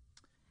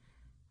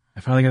 I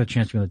finally got a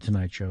chance to be on The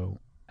Tonight Show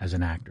as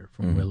an actor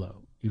from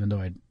Willow, even though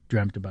I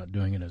dreamt about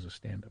doing it as a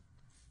stand-up.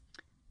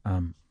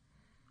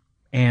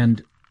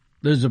 And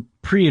there's a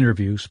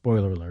pre-interview,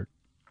 spoiler alert,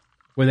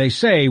 where they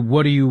say,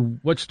 what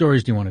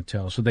stories do you want to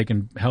tell? So they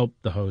can help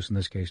the host, in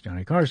this case,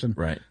 Johnny Carson,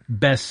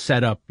 best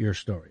set up your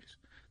stories.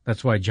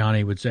 That's why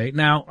Johnny would say,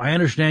 now, I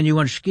understand you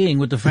went skiing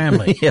with the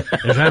family.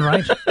 Is that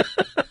right?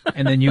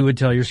 And then you would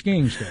tell your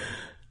skiing story.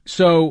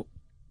 So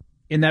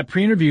in that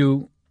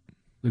pre-interview,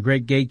 the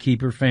great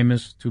gatekeeper,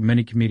 famous to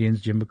many comedians,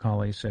 Jim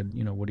McCauley, said,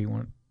 what do you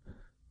want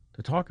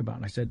to talk about?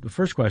 And I said, the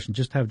first question,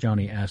 just have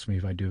Johnny ask me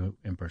if I do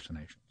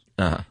impersonations.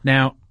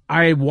 Now,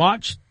 I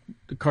watched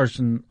the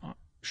Carson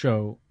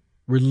show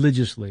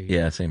religiously.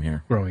 Yeah, same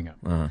here. Growing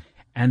up.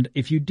 And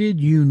if you did,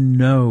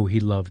 he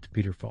loved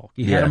Peter Falk.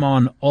 He had him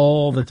on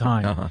all the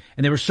time.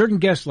 And there were certain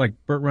guests like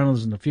Burt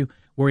Reynolds and a few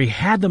where he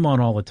had them on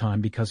all the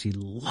time because he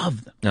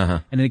loved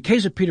them. And in the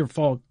case of Peter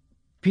Falk,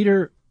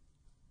 Peter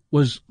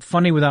was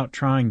funny without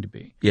trying to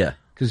be. Yeah.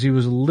 Because he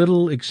was a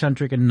little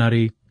eccentric and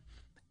nutty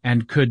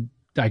and could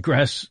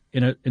digress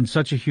in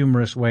such a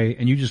humorous way,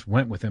 and you just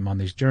went with him on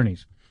these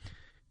journeys.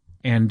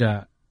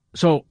 And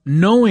so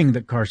knowing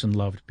that Carson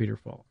loved Peter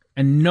Falk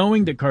and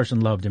knowing that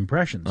Carson loved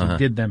impressions, he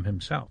did them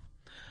himself,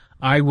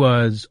 I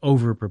was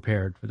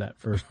over-prepared for that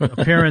first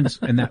appearance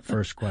and that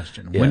first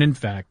question, when in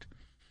fact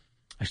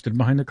I stood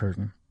behind the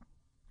curtain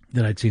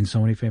that I'd seen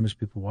so many famous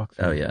people walk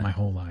through my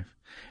whole life.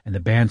 And the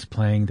band's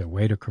playing their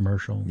way to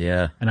commercial.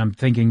 Yeah. And I'm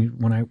thinking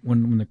when I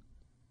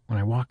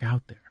walk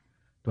out there,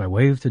 do I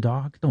wave to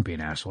Doc? Don't be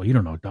an asshole. You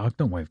don't know Doc.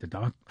 Don't wave to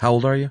Doc. How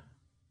old are you?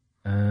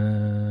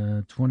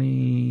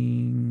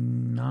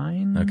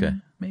 29. Okay.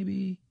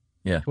 Maybe.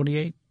 Yeah.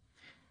 28.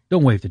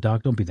 Don't wave to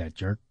Doc. Don't be that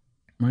jerk.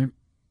 Right?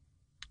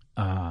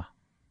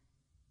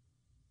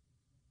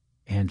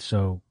 And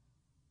so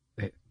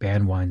the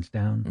band winds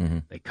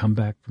down. They come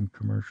back from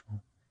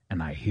commercial,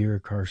 and I hear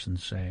Carson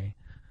say,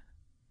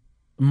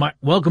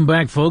 welcome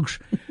back, folks.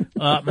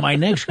 My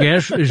next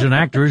guest is an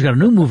actor. He's got a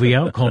new movie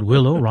out called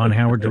Willow. Ron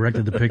Howard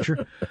directed the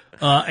picture.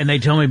 And they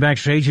tell me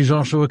backstage he's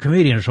also a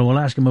comedian, so we'll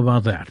ask him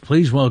about that.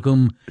 Please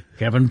welcome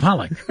Kevin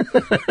Pollak.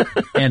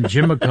 And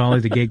Jim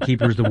McCauley, the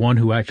gatekeeper, is the one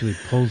who actually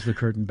pulls the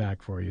curtain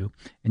back for you.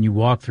 And you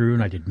walk through,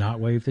 and I did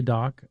not wave to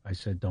Doc. I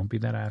said, don't be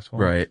that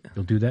asshole. Right.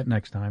 You'll do that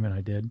next time, and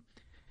I did.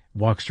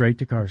 Walk straight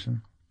to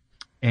Carson.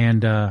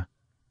 And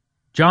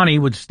Johnny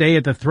would stay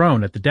at the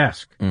throne at the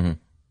desk.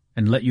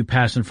 And let you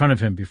pass in front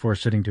of him before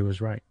sitting to his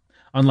right.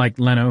 Unlike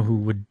Leno, who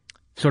would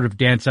sort of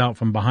dance out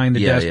from behind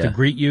the desk to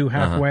greet you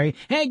halfway.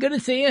 Hey, good to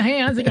see you. Hey,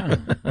 how's it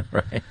going?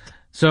 Right.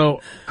 So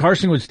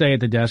Carson would stay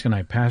at the desk, and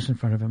I pass in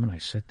front of him, and I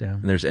sit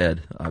down. And there's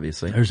Ed,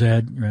 obviously. There's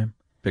Ed, right?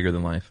 Bigger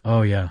than life.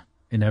 Oh, yeah.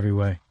 in every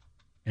way,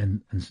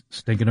 and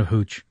stinking of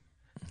hooch.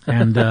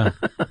 And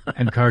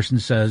and Carson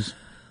says,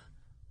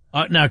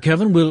 now,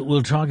 Kevin,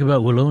 we'll talk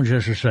about Willow in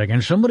just a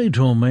second. Somebody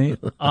told me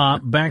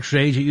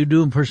backstage that you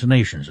do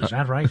impersonations. Is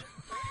that right?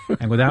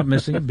 And without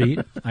missing a beat,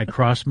 I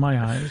crossed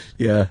my eyes.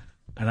 Yeah.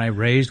 And I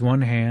raised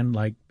one hand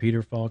like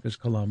Peter Falk as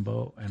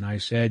Columbo, and I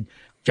said,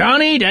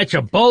 Johnny, that's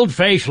a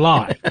bold-faced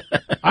lie.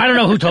 I don't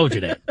know who told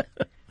you that.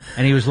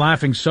 And he was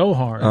laughing so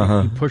hard,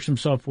 he pushed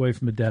himself away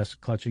from the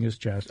desk, clutching his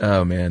chest.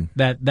 Oh, man.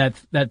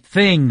 That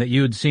thing that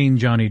you had seen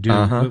Johnny do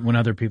when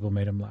other people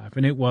made him laugh.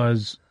 And it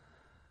was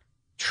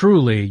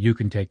truly, you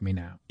can take me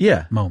now.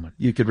 Yeah. Moment.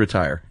 You could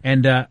retire.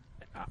 And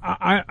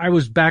I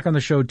was back on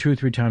the show 2 or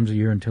 3 times a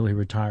year until he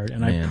retired.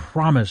 And man, I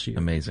promise you.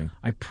 Amazing.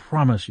 I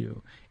promise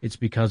you. It's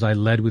because I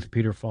led with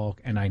Peter Falk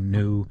and I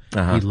knew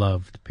he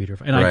loved Peter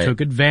Falk. And I took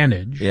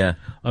advantage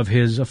of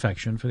his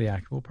affection for the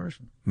actual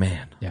person.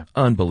 Man. Yeah.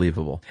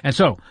 Unbelievable. And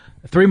so,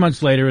 3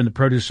 months later in the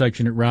produce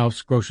section at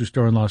Ralph's grocery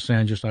store in Los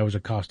Angeles, I was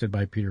accosted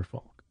by Peter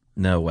Falk.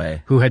 No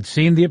way. Who had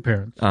seen the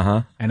appearance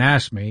and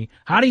asked me,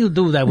 how do you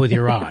do that with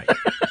your eye?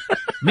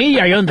 Me,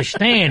 I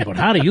understand, but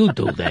how do you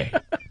do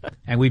that?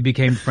 And we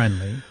became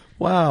friendly.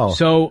 Wow.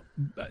 So,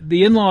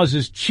 The In-Laws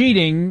is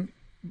cheating.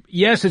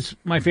 Yes, it's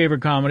my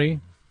favorite comedy,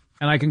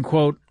 and I can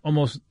quote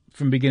almost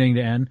from beginning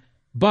to end,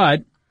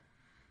 but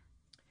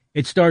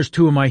it stars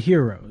 2 of my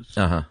heroes,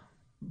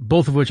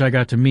 both of which I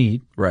got to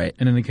meet. Right.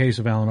 And in the case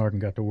of Alan Arkin,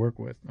 got to work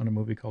with on a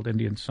movie called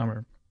Indian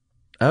Summer.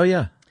 Oh,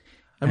 yeah.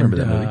 I remember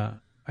that movie.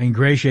 I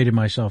ingratiated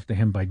myself to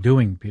him by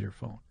doing Peter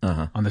Falk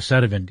on the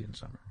set of Indian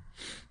Summer.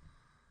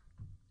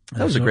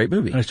 That was a great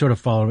movie. And I sort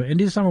of followed it.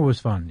 Indian Summer was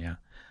fun, yeah.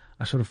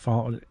 I sort of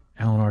followed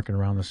Alan Arkin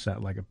around the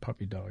set like a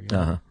puppy dog. You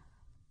know?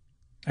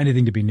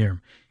 Anything to be near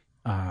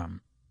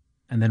him.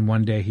 And then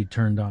one day he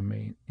turned on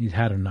me. He'd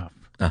had enough.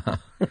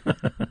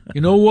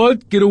 You know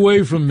what? Get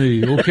away from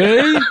me,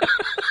 okay?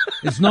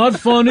 It's not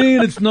funny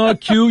and it's not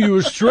cute. You're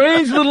a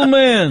strange little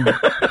man.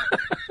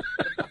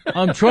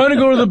 I'm trying to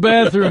go to the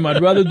bathroom.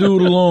 I'd rather do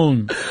it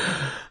alone.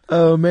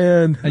 Oh,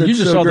 man. And you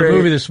just saw the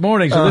movie this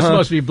morning, so this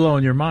must be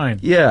blowing your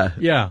mind. Yeah.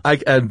 Yeah. I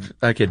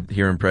could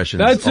hear impressions.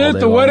 That's all it. day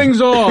The long.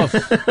 wedding's off.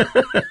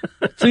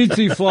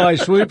 Tsetse fly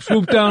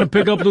swoop down and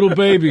pick up little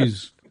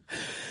babies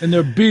in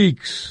their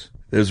beaks.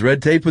 There's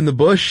red tape in the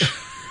bush.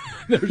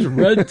 There's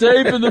red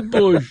tape in the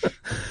bush.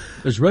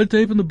 There's red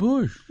tape in the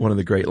bush. One of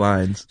the great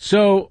lines.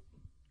 So,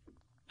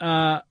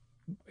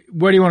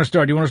 where do you want to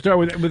start? Do you want to start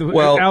with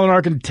Alan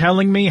Arkin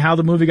telling me how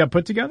the movie got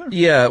put together?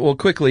 Yeah, well,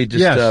 quickly,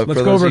 just let's for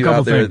go those over of a you couple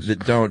out there things.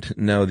 that don't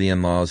know The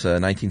In-Laws,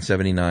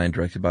 1979,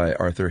 directed by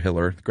Arthur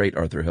Hiller, great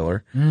Arthur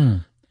Hiller.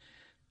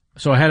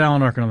 So I had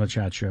Alan Arkin on the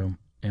chat show,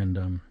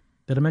 and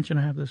did I mention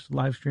I have this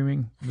live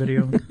streaming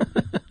video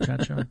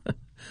chat show?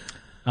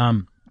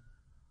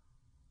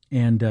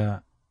 And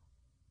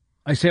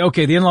I say,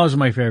 okay, The In-Laws is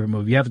my favorite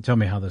movie. You have to tell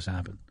me how this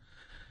happened.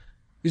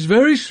 It's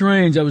very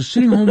strange. I was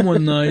sitting home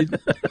one night.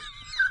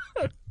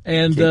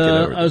 And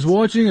I was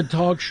watching a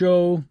talk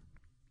show,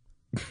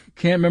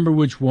 can't remember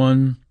which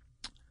one,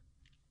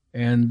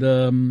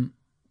 and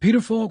Peter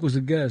Falk was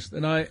a guest,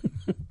 and I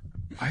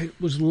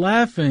was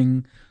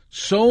laughing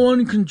so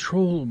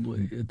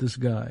uncontrollably at this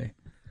guy.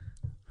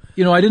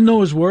 You know, I didn't know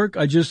his work.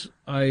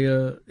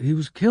 He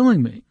was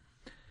killing me.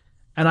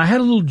 And I had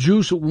a little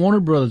juice at Warner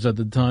Brothers at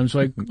the time, so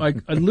I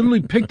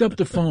literally picked up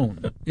the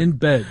phone in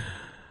bed,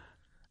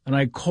 and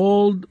I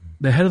called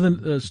the head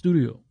of the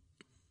studio.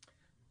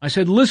 I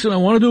said, listen, I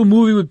want to do a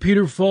movie with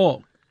Peter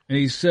Falk. And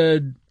he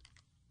said,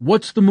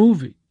 what's the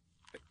movie?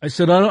 I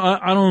said,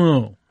 I don't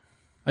know.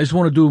 I just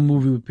want to do a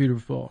movie with Peter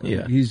Falk.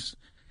 Yeah.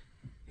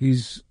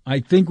 I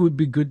think we'd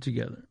be good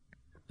together.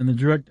 And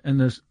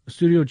the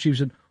studio chief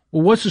said,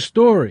 well, what's the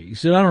story? He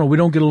said, I don't know. We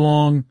don't get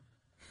along.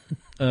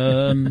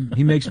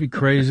 He makes me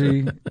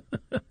crazy.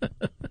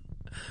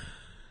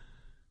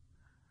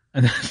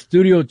 And the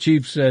studio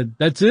chief said,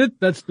 that's it?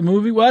 That's the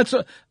movie? Well,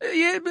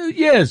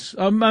 yes.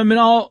 I mean,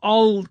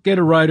 I'll get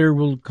a writer.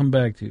 We'll come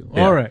back to you.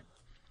 Yeah. All right.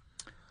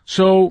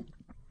 So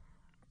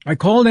I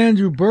called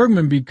Andrew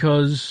Bergman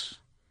because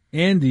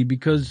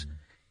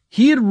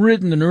he had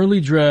written an early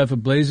draft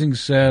of Blazing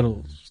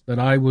Saddles that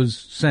I was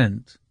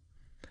sent.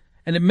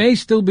 And it may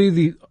still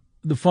be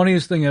the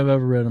funniest thing I've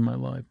ever read in my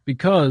life,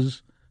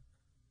 because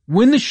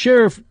when the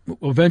sheriff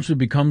eventually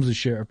becomes the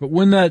sheriff, but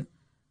when that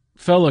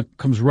fella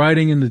comes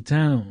riding into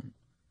town,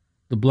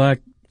 the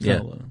black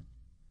fella.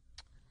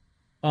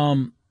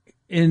 Yeah.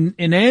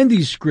 In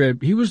Andy's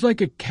script, he was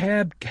like a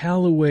Cab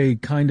Calloway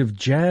kind of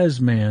jazz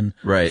man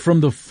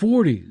from the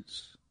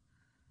 40s.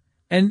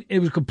 And it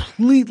was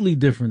completely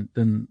different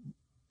than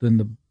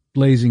the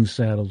Blazing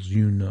Saddles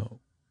you know.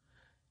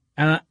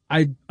 And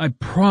I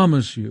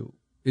promise you,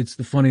 it's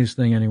the funniest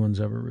thing anyone's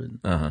ever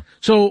written.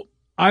 So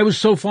I was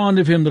so fond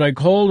of him that I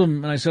called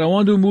him and I said, I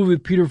want to do a movie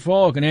with Peter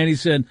Falk. And Andy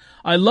said,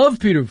 I love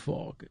Peter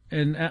Falk.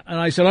 And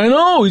I said, I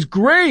know, he's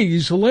great.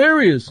 He's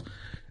hilarious.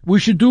 We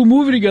should do a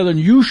movie together and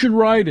you should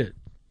write it.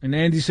 And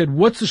Andy said,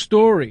 what's the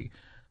story?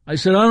 I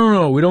said, I don't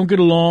know. We don't get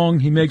along.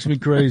 He makes me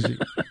crazy.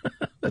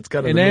 That's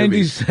kind of And the Andy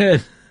movie.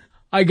 said,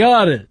 I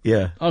got it.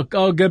 Yeah.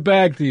 I'll get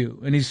back to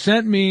you. And he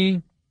sent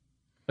me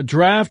a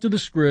draft of the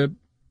script.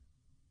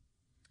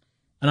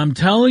 And I'm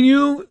telling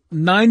you,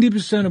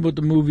 90% of what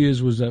the movie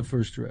is was that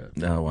first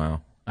draft. Oh,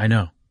 wow. I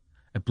know.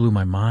 It blew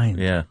my mind.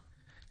 Yeah.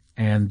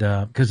 And,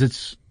 cause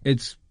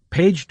it's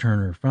page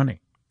turner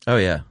funny. Oh,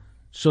 yeah.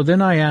 So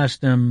then I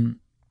asked him,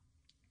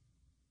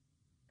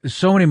 there's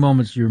so many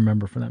moments you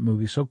remember from that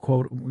movie. So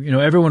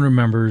everyone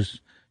remembers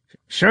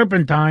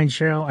Serpentine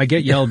Shell. I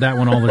get yelled at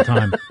one all the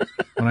time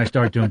when I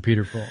start doing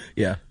Peter Falk.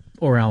 Yeah.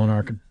 Or Alan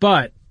Arkin.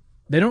 But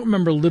they don't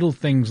remember little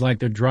things like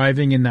they're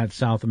driving in that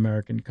South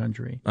American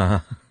country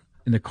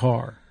in the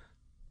car.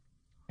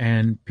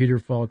 And Peter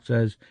Falk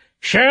says,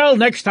 Cheryl,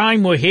 next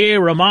time we're here,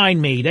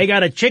 remind me, they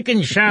got a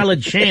chicken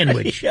salad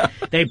sandwich. Yeah.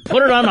 They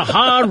put it on a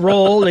hard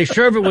roll. They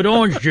serve it with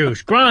orange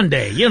juice. Grande,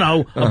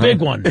 a big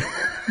one.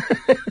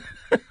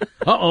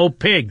 Uh-oh,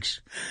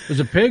 pigs. Was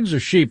it pigs or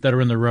sheep that are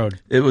in the road?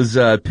 It was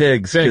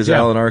pigs, because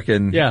Alan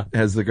Arkin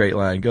has the great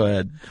line. Go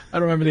ahead. I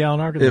don't remember the Alan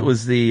Arkin line. It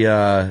was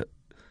the,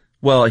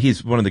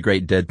 he's one of the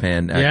great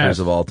deadpan actors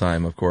of all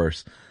time, of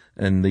course.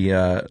 And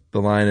the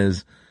line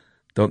is,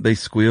 don't they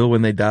squeal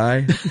when they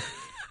die?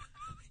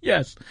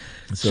 Yes.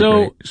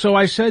 So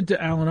I said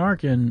to Alan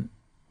Arkin,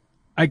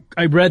 I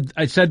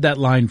said that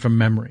line from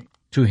memory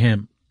to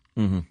him.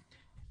 Mm-hmm.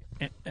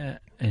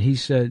 And he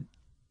said,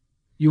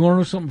 you want to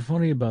know something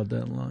funny about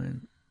that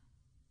line?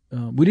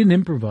 We didn't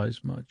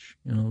improvise much.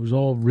 It was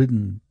all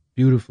written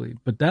beautifully.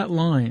 But that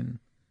line,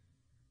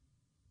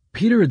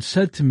 Peter had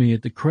said to me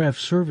at the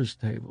craft service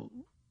table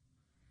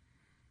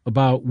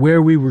about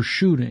where we were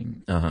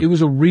shooting. It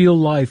was a real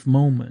life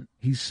moment.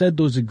 He said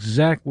those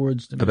exact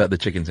words to me. About the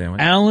chicken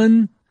sandwich?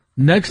 Alan,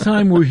 next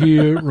time we're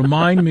here,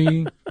 remind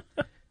me,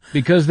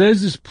 because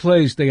there's this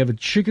place, they have a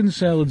chicken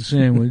salad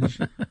sandwich.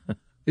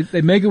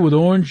 They make it with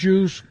orange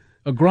juice,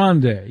 a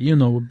grande,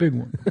 a big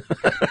one.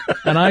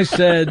 And I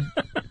said,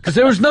 because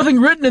there was nothing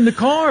written in the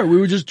car. We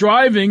were just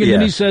driving, and then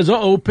he says,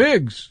 uh-oh,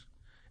 pigs.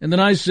 And then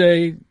I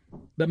say,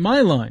 that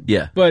my line.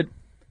 Yeah. But,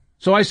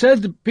 so I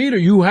said to Peter,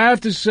 you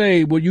have to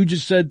say what you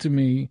just said to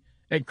me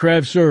at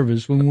craft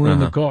service when we're in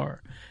the car.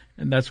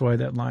 And that's why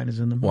that line is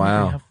in the movie.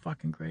 Wow. How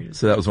fucking great is it?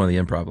 So that was one of the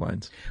improv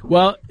lines.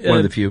 Well, one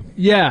of the few.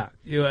 Yeah.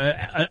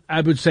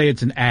 I would say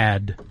it's an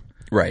ad.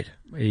 Right.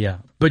 Yeah.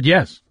 But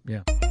yes.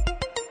 Yeah.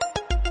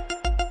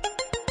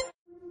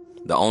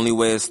 The Only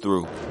Way is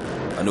Through,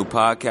 a new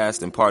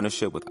podcast in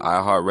partnership with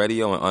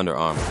iHeartRadio and Under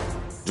Armour.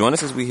 Join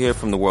us as we hear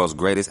from the world's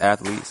greatest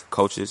athletes,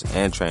 coaches,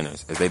 and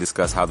trainers as they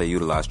discuss how they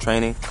utilize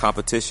training,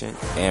 competition,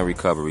 and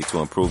recovery to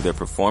improve their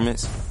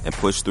performance and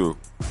push through.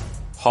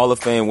 Hall of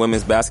Fame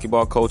women's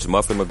basketball coach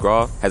Muffet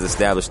McGraw has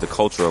established the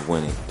culture of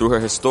winning through her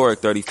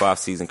historic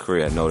 35-season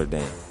career at Notre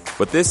Dame.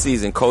 But this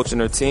season, Coach and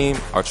her team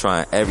are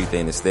trying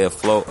everything to stay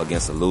afloat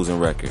against a losing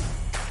record.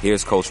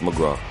 Here's Coach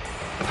McGraw.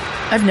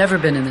 I've never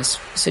been in this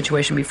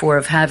situation before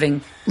of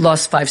having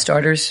lost 5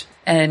 starters.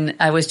 And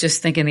I was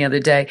just thinking the other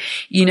day,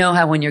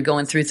 how when you're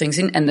going through things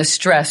and the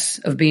stress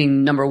of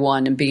being number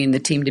one and being the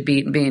team to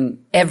beat and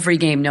being every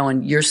game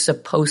knowing you're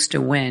supposed to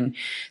win,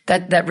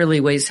 that really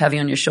weighs heavy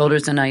on your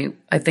shoulders. And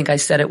I think I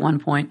said at one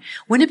point,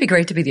 wouldn't it be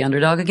great to be the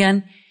underdog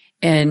again?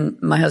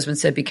 And my husband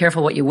said, be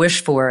careful what you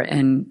wish for.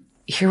 And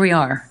here we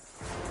are.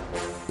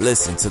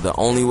 Listen to The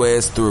Only Way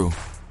is Through.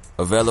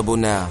 Available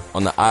now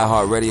on the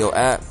iHeartRadio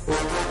app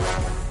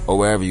or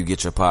wherever you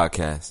get your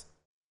podcasts.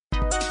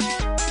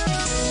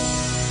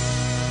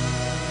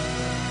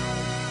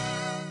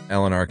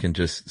 Alan Arkin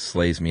just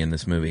slays me in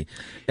this movie.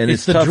 And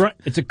it's tough.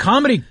 It's a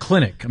comedy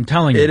clinic, I'm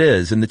telling you. It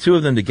is. And the two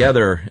of them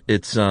together,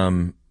 it's,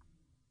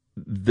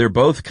 they're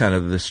both kind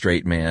of the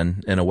straight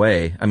man in a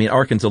way. I mean,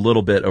 Arkin's a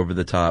little bit over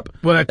the top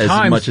at as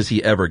times, much as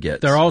he ever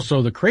gets. They're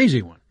also the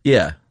crazy one.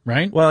 Yeah.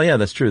 Right? Well, yeah,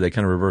 that's true. They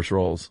kind of reverse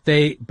roles.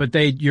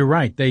 You're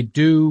right. They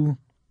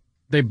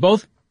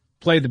both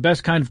play the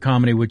best kind of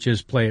comedy, which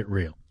is play it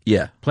real.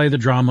 Yeah. Play the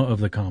drama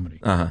of the comedy.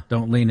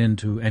 Don't lean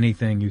into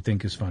anything you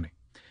think is funny.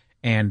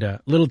 And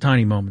little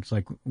tiny moments,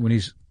 like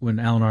when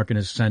Alan Arkin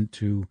is sent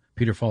to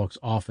Peter Falk's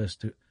office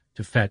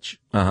to fetch.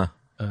 I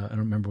don't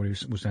remember what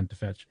he was sent to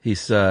fetch.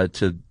 He's out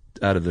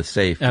of the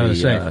safe. Out of the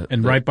safe,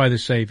 and right by the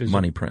safe is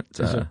money print.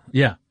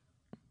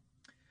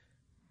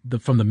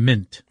 From the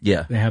mint.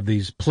 Yeah, they have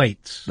these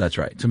plates. That's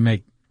right, to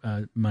make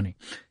money,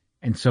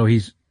 and so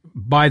he's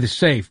by the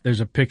safe.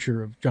 There's a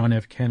picture of John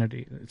F.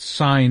 Kennedy. It's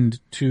signed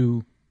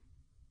to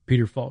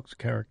Peter Falk's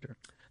character.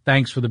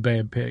 Thanks for the Bay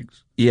of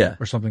Pigs. Yeah.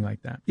 Or something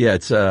like that. Yeah,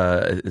 it's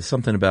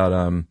something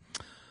about,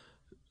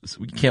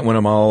 we can't win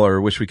them all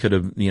or wish we could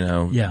have,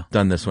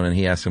 done this one. And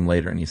he asked him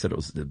later and he said it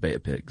was the Bay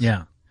of Pigs.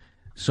 Yeah.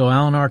 So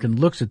Alan Arkin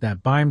looks at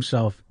that by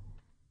himself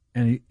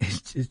and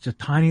it's a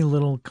tiny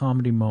little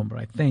comedy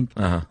moment. I think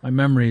my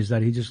memory is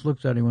that he just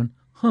looks at it and went,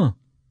 huh.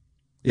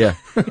 Yeah.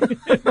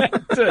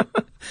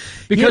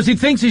 Because he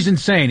thinks he's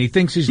insane. He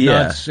thinks he's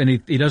nuts and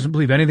he doesn't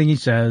believe anything he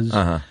says.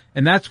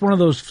 And that's one of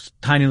those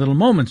tiny little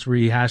moments where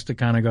he has to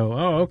kind of go,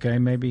 oh, okay,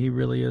 maybe he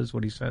really is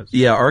what he says.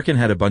 Yeah, Arkin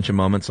had a bunch of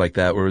moments like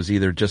that where it was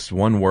either just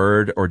one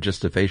word or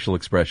just a facial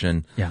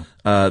expression. Yeah.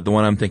 The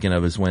one I'm thinking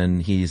of is when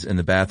he's in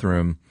the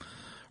bathroom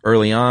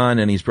early on,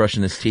 and he's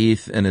brushing his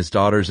teeth, and his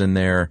daughter's in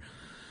there,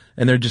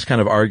 and they're just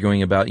kind of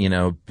arguing about,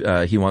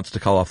 he wants to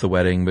call off the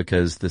wedding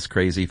because this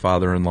crazy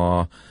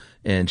father-in-law,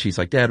 and she's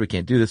like, Dad, we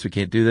can't do this, we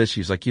can't do this.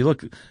 She's like, you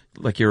look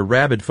like you're a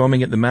rabbit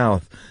foaming at the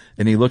mouth,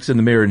 and he looks in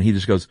the mirror and he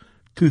just goes,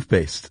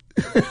 toothpaste.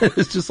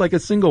 It's just like a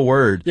single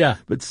word. Yeah.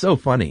 But so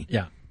funny.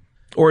 Yeah.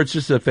 Or it's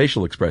just a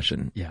facial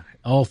expression. Yeah.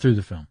 All through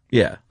the film.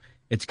 Yeah.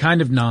 It's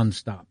kind of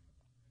nonstop.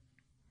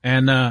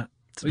 And,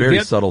 it's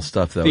very subtle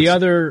stuff though.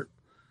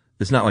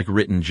 It's not like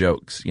written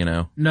jokes,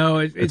 No,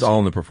 it's all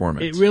in the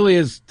performance. It really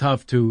is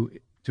tough to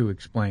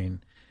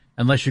explain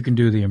unless you can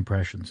do the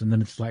impressions, and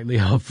then it's slightly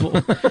helpful.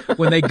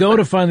 When they go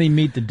to finally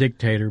meet the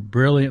dictator,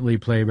 brilliantly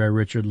played by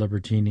Richard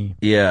Libertini.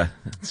 Yeah.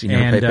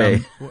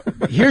 And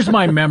here's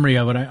my memory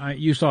of it.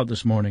 You saw it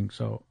this morning,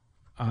 so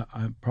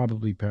I'm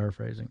probably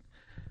paraphrasing.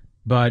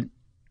 But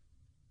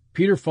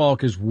Peter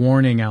Falk is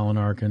warning Alan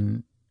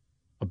Arkin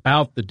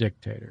about the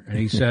dictator, and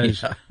he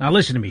says, Now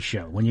listen to me,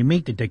 Show. When you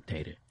meet the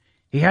dictator,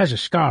 he has a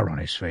scar on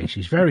his face.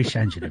 He's very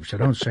sensitive, so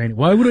don't say anything.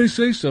 Why would I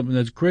say something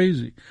that's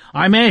crazy?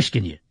 I'm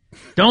asking you.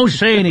 Don't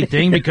say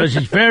anything because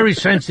he's very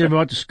sensitive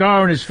about the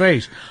scar on his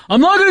face. I'm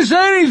not going to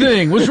say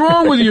anything. What's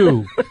wrong with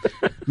you?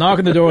 Knock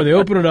on the door. They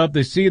open it up.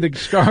 They see the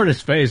scar on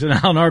his face, and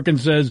Alan Arkin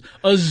says,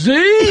 a Z?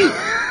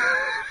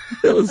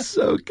 It was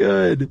so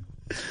good.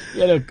 He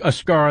had a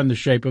scar in the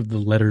shape of the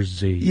letter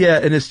Z. Yeah,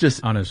 and it's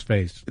just on his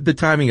face. The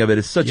timing of it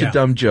is such a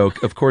dumb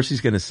joke. Of course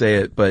he's going to say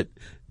it, but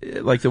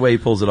like the way he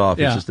pulls it off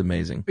is just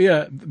amazing.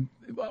 Yeah.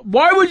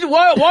 Why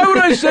would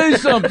I say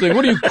something?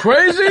 What are you,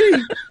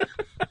 crazy?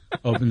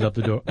 Opens up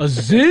the door. A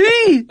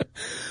Z?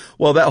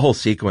 Well, that whole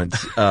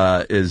sequence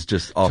is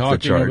just off the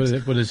charts.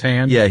 With his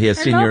hand. Yeah, he has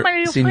Senor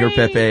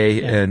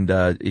Pepe, and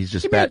he's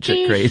just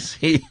batshit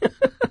crazy.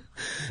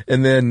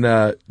 And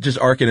then just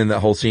Arkin in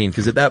that whole scene,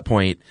 because at that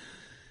point,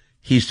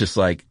 he's just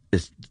like,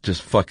 it's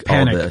just fuck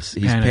all this.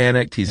 He's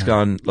panicked. He's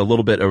gone a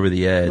little bit over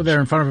the edge. Well, they're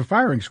in front of a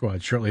firing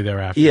squad shortly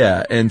thereafter.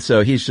 Yeah, and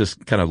so he's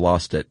just kind of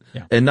lost it.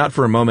 Yeah. And not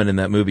for a moment in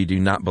that movie do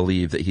not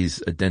believe that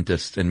he's a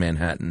dentist in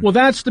Manhattan. Well,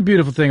 that's the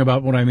beautiful thing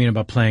about what I mean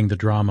about playing the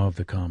drama of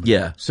the comedy.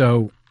 Yeah.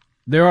 So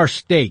there are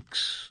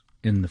stakes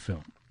in the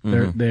film.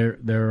 Mm-hmm.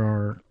 There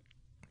are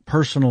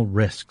personal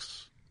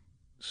risks,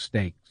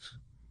 stakes.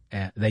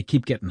 They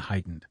keep getting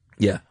heightened.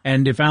 Yeah.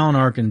 And if Alan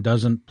Arkin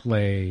doesn't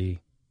play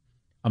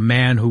a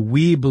man who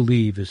we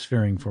believe is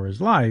fearing for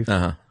his life,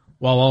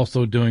 while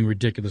also doing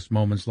ridiculous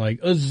moments like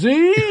a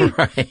Z,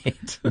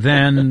 right?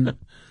 Then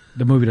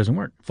the movie doesn't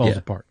work, falls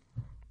apart.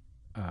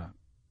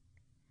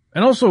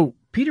 And also,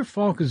 Peter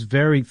Falk is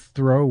very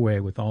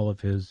throwaway with all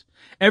of his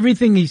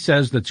everything he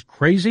says that's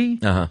crazy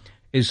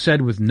is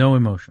said with no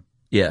emotion.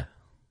 Yeah,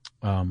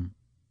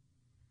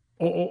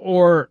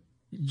 or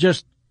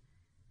just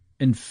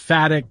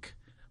emphatic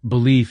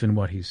belief in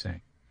what he's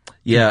saying.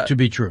 Yeah, to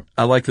be true.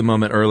 I like the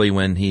moment early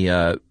when he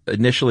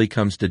initially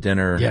comes to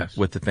dinner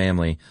with the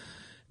family,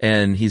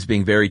 and he's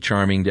being very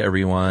charming to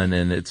everyone.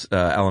 And it's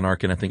Alan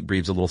Arkin, I think,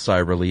 breathes a little sigh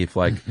of relief,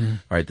 like, all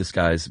right, this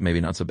guy's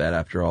maybe not so bad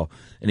after all.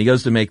 And he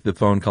goes to make the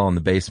phone call in the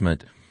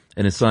basement,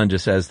 and his son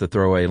just has the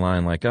throwaway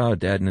line like, "Oh,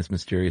 Dad and his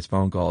mysterious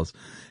phone calls,"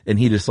 and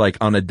he just like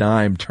on a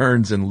dime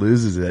turns and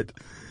loses it,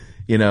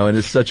 And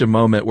it's such a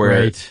moment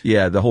where,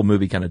 the whole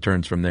movie kind of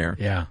turns from there.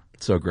 Yeah,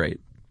 so great.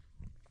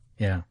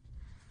 Yeah.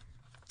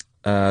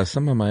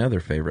 Some of my other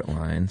favorite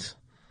lines.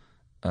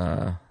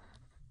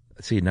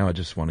 See, now I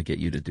just want to get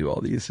you to do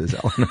all these as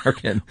Alan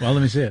Arkin. Well,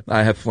 let me see it.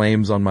 I have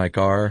flames on my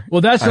car.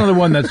 Well, that's another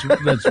one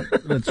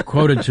that's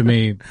quoted to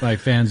me by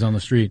fans on the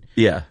street.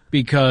 Yeah.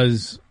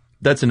 Because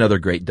that's another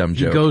great dumb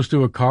joke. He goes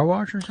to a car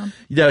wash or something?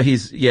 Yeah,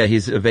 he's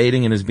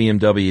evading in his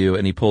BMW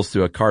and he pulls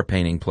through a car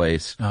painting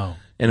place. Oh.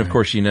 And of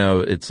course,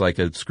 it's like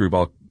a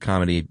screwball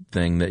comedy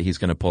thing that he's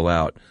going to pull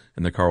out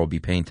and the car will be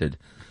painted.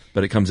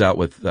 But it comes out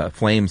with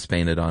flames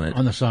painted on it.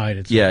 On the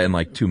side. In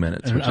like 2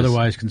 minutes. An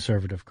otherwise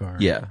conservative car.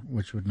 Yeah.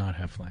 Which would not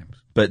have flames.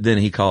 But then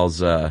he calls...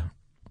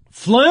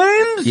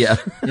 flames? Yeah.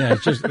 Yeah,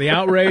 it's just the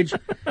outrage.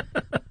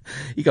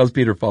 He calls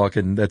Peter Falk,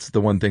 and that's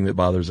the one thing that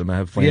bothers him. I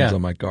have flames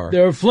on my car.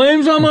 There are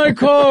flames on my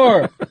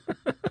car!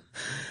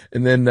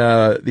 And then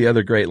the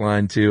other great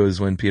line, too, is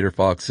when Peter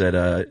Falk said,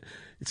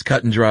 it's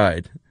cut and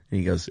dried. And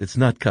he goes, it's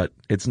not cut,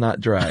 it's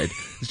not dried.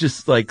 It's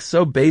just like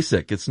so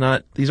basic. It's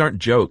not, these aren't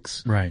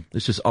jokes. Right.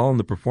 It's just all in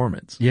the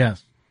performance.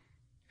 Yes.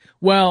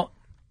 Well,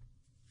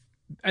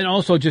 and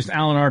also just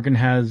Alan Arkin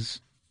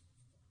has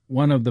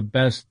one of the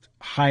best,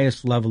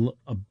 highest level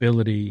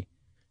ability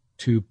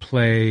to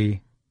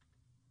play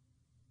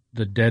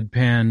the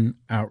deadpan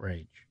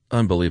outrage.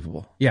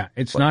 Unbelievable. Yeah.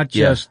 It's not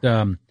just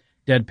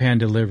deadpan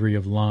delivery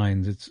of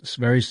lines. It's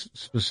very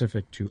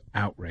specific to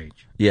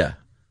outrage. Yeah.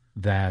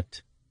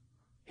 That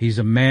he's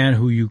a man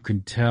who you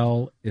can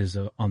tell is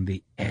on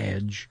the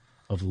edge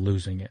of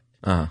losing it.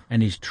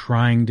 And he's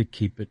trying to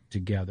keep it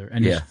together.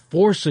 And he's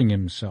forcing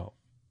himself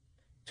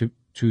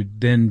to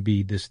then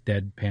be this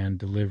deadpan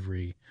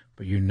delivery.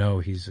 But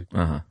he's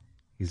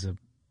a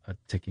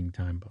ticking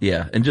time bomb.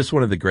 Yeah, and just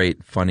one of the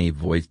great, funny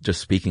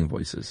just speaking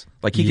voices.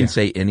 Like he can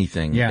say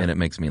anything and it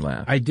makes me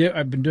laugh. I've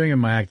been doing it in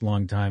my act a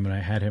long time, and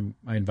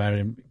I invited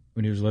him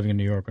when he was living in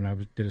New York when I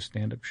did a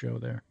stand-up show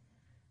there.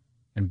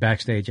 And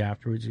backstage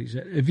afterwards, he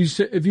said,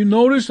 if you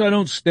notice I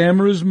don't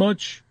stammer as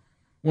much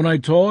when I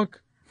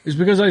talk, it's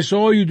because I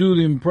saw you do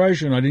the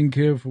impression. I didn't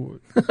care for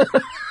it.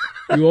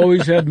 You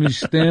always had me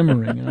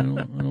stammering. I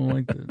don't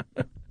like that.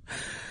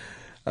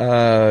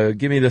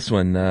 Give me this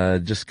one.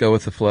 Just go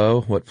with the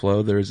flow. What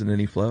flow? There isn't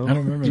any flow. I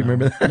don't remember. Do you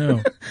remember that?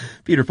 No.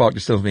 Peter Falk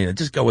just tells me,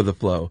 just go with the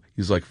flow.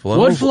 He's like, flow?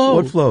 What flow?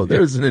 What flow?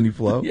 There isn't any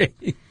flow. Yeah.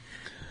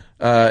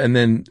 And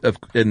then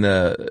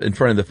in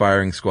front of the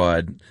firing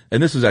squad,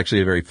 and this was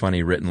actually a very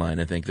funny written line,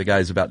 I think. The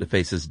guy's about to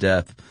face his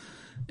death,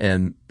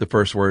 and the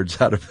first words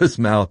out of his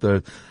mouth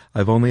are,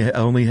 I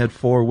only had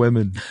 4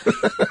 women.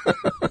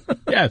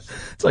 Yes.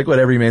 It's like what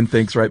every man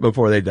thinks right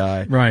before they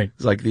die. Right.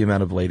 It's like the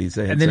amount of ladies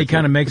they had. And then he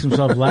kind of makes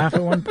himself laugh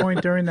at one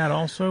point during that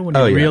also, when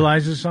he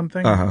realizes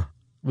something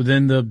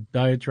within the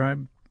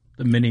diatribe,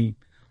 the mini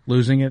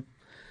losing it.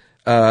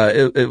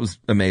 It was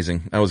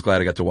amazing. I was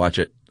glad I got to watch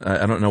it.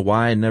 I don't know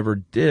why I never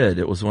did.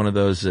 It was one of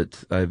those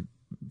that I,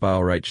 by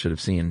all rights, should have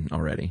seen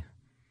already.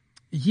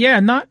 Yeah,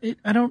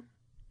 I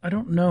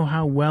don't know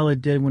how well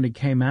it did when it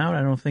came out.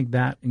 I don't think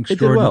that It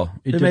did well.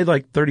 It made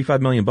like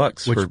 $35 million,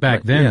 which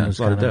back then was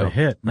kind of a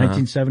hit.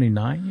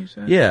 1979, you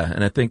said? Yeah,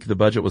 and I think the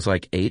budget was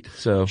like 8.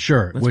 So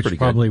sure, that's which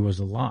probably was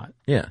a lot.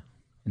 Yeah,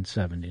 in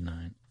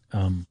 79.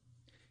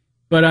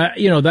 But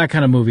that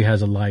kind of movie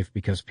has a life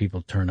because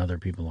people turn other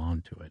people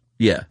on to it.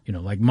 Yeah,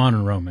 like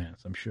Modern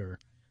Romance. I'm sure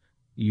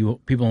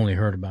people only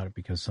heard about it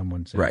because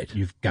someone said, right,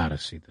 you've got to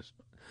see this.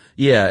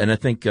 Yeah, and I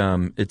think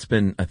I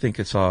think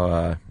I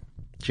saw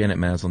Janet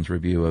Maslin's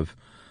review of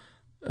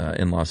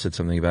In-Law said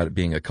something about it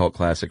being a cult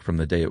classic from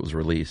the day it was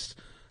released.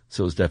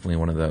 So it was definitely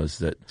one of those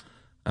that,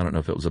 I don't know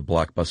if it was a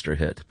blockbuster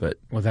hit, but...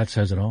 Well, that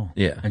says it all.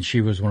 Yeah. And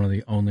she was one of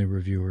the only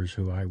reviewers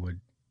who I would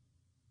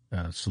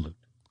salute.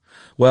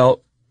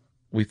 Well,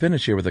 we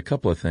finish here with a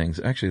couple of things.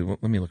 Actually,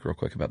 let me look real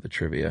quick about the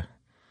trivia,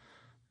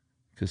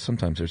 because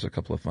sometimes there's a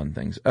couple of fun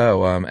things.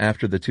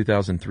 After the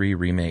 2003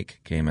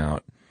 remake came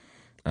out,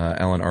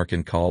 Alan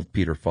Arkin called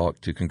Peter Falk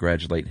to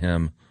congratulate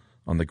him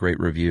on the great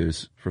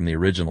reviews from the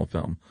original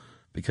film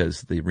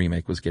because the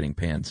remake was getting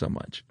panned so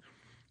much.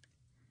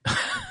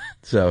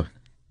 So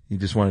he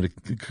just wanted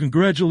to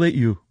congratulate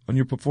you on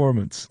your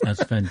performance.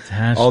 That's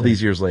fantastic. All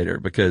these years later,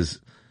 because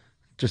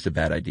just a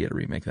bad idea to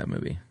remake that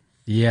movie.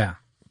 Yeah.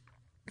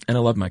 And I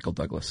love Michael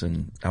Douglas,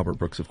 and Albert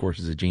Brooks, of course,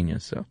 is a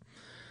genius. So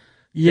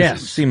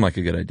yes, it seemed like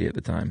a good idea at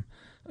the time.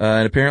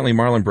 And apparently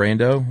Marlon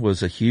Brando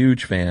was a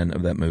huge fan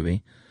of that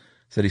movie.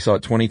 Said he saw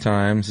it 20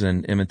 times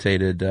and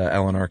imitated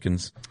Alan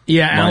Arkin's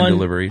line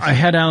deliveries. I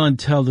had Alan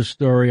tell the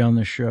story on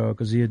the show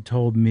because he had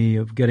told me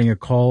of getting a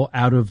call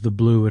out of the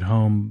blue at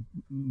home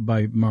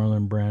by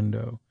Marlon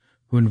Brando,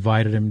 who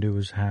invited him to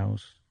his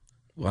house.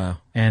 Wow.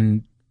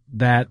 And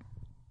that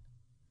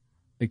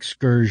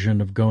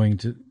excursion of going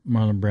to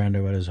Marlon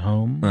Brando at his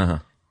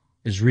home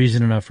is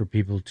reason enough for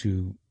people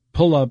to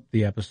pull up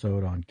the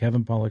episode on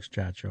Kevin Pollak's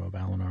chat show of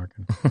Alan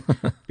Arkin.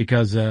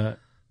 Because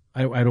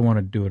I don't want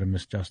to do it a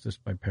misjustice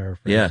by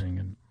paraphrasing.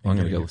 Yeah. And I'm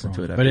going to go listen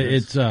to it after But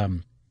this.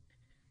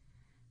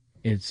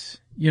 it's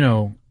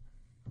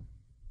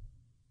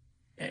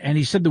and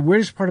he said the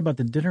weirdest part about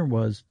the dinner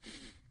was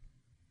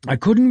I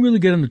couldn't really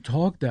get him to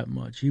talk that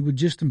much. He would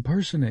just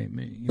impersonate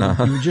me. He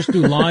would just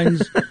do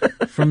lines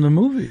from the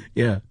movie.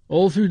 Yeah.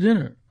 All through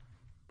dinner.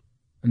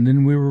 And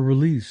then we were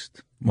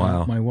released.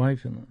 Wow. My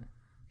wife and I.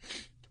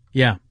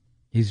 Yeah.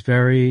 He's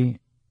very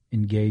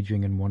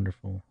engaging and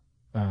wonderful.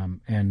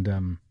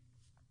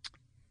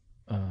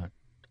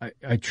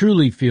 I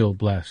truly feel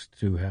blessed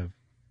to have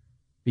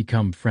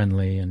become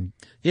friendly and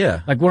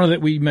like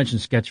we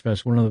mentioned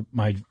Sketchfest. One of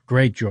my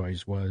great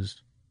joys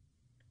was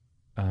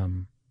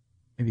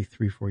maybe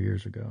 3-4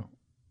 years ago.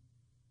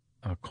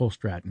 Cole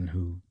Stratton,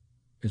 who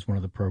is one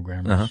of the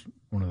programmers,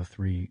 one of the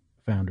 3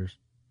 founders.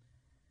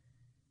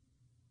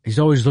 He's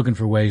always looking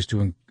for ways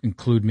to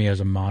include me as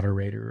a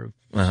moderator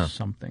of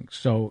something.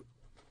 So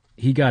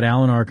he got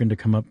Alan Arkin to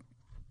come up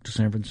to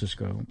San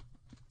Francisco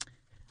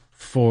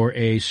for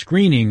a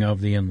screening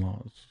of The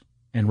In-Laws.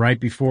 And right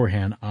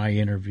beforehand, I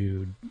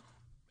interviewed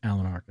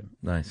Alan Arkin.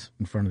 Nice.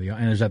 In front of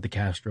and it was at the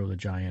Castro, the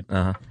giant,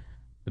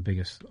 the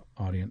biggest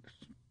audience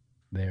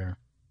there.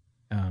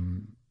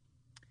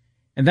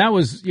 And that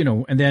was,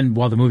 and then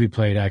while the movie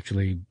played,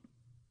 actually,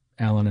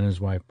 Alan and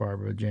his wife,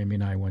 Barbara, Jamie,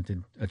 and I went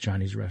to a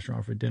Chinese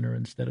restaurant for dinner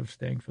instead of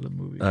staying for the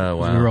movie. Oh,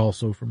 wow. We were all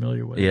so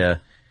familiar with it. Yeah.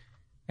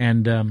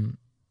 And,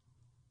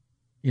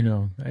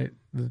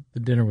 the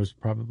dinner was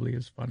probably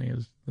as funny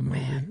as the movie.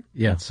 Man,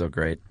 yeah. That's so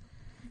great.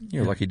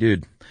 You're a lucky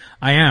dude.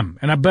 I am.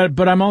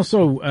 But I'm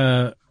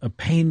also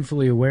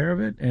painfully aware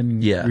of it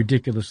and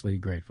ridiculously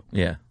grateful.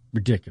 Yeah.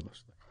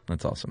 Ridiculously.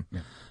 That's awesome.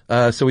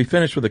 Yeah. So we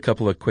finished with a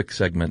couple of quick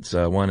segments.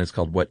 One is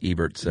called What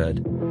Ebert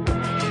Said.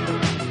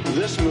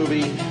 This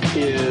movie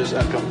is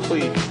a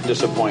complete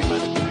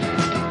disappointment.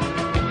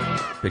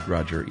 Big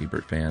Roger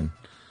Ebert fan.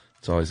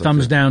 It's always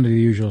thumbs down to The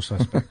Usual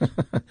Suspects.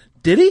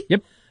 Did he?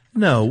 Yep.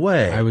 No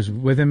way. I was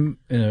with him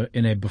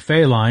in a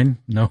buffet line.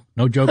 No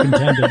joke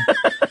intended.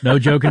 No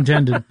joke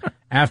intended.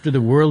 After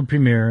the world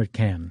premiere at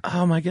Cannes.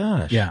 Oh my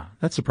gosh. Yeah.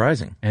 That's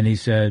surprising. And he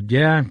said,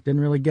 yeah, didn't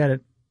really get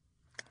it.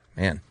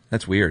 Man,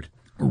 that's weird.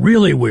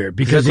 Really weird,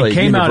 because he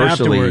came out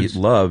afterwards.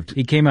 Loved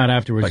he came out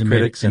afterwards and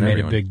made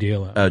a big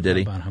deal did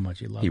about how much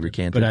he loved he it.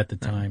 recanted. But at the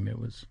time, it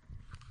was...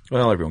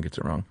 Well, everyone gets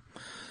it wrong.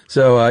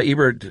 So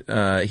Ebert,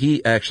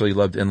 he actually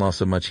loved In-Law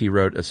so much, he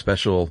wrote a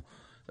special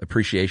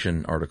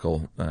appreciation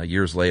article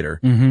years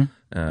later. Mm-hmm.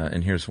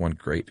 And here's one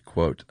great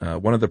quote.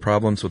 One of the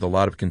problems with a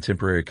lot of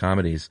contemporary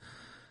comedies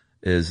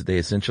is they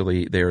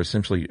are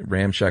essentially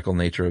ramshackle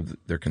nature of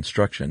their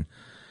construction.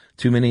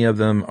 Too many of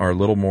them are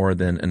little more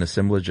than an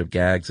assemblage of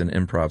gags and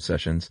improv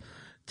sessions,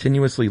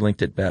 tenuously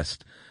linked at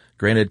best.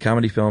 Granted,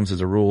 comedy films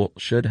as a rule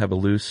should have a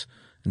loose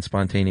and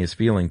spontaneous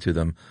feeling to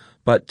them,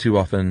 but too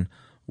often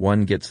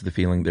one gets the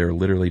feeling they're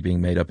literally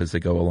being made up as they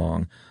go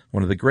along.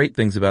 One of the great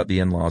things about The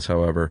In-Laws,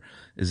 however,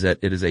 is that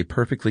it is a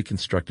perfectly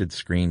constructed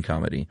screen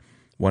comedy,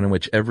 one in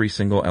which every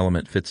single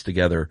element fits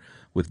together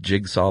with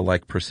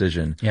jigsaw-like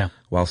precision,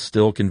 while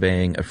still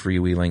conveying a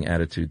freewheeling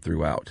attitude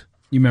throughout.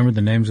 You remember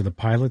the names of the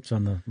pilots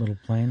on the little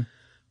plane?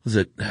 Was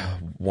it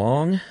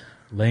Wong?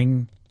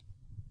 Ling?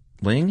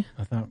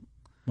 I thought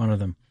one of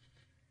them.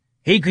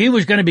 He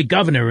was going to be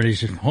governor, and he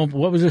said, what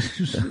was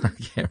this? I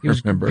can't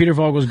remember. Peter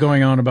Falk was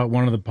going on about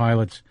one of the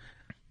pilots,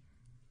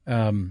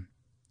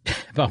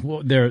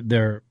 about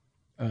their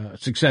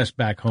success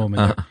back home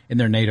in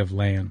their native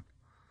land.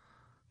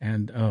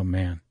 And, oh,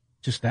 man,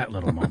 just that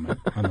little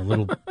moment on the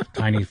little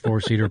tiny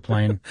four-seater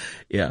plane.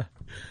 Yeah.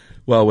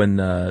 Well, when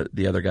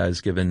the other guy's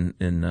given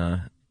in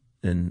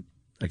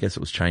I guess it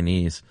was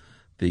Chinese,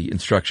 the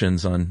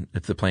instructions on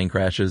if the plane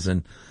crashes,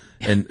 and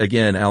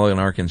again, Alan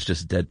Arkin's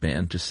just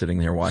deadpan, just sitting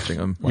there watching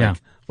him. Like,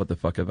 what the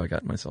fuck have I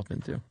gotten myself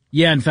into?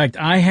 Yeah, in fact,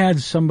 I had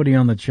somebody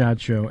on the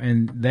chat show,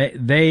 and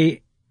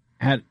they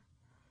had,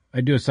 I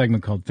do a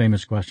segment called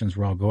Famous Questions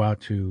where I'll go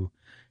out to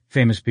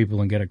famous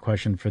people and get a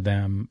question from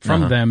them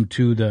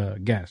to the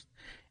guest.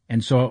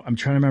 And so I'm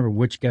trying to remember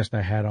which guest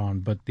I had on,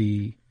 but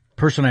the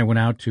person I went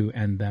out to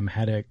and them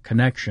had a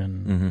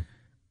connection,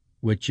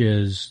 which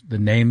is the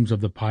names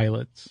of the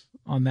pilots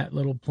on that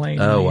little plane.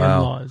 Oh, wow.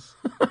 In-Laws.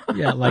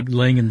 Yeah, like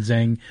Ling and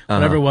Zhang.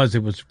 Whatever it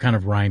was kind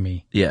of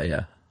rhymey.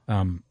 Yeah.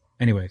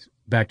 Anyways,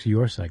 back to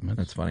your segment.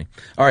 That's funny.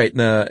 All right,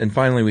 and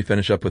finally we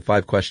finish up with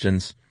 5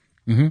 questions.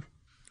 Mm-hmm.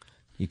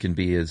 You can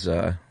be as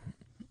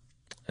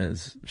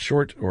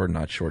short or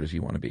not short as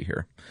you want to be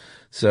here.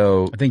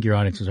 So I think your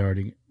audience has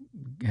already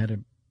had a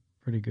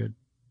pretty good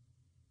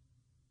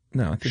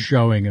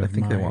showing of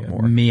they want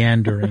more.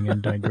 Meandering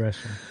and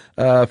digressing.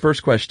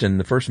 First question,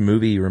 the first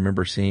movie you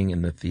remember seeing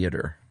in the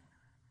theater?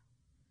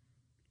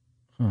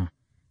 Huh.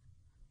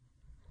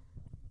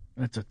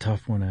 That's a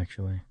tough one,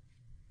 actually.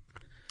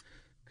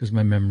 Because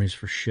my memory's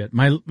for shit.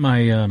 Yeah.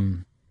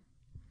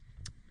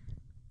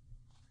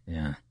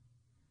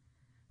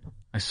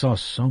 I saw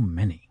so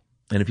many.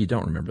 And if you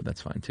don't remember,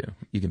 that's fine too.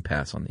 You can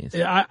pass on these.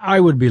 I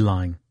would be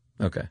lying.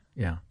 Okay.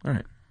 Yeah. All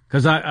right.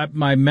 Because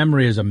my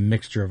memory is a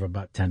mixture of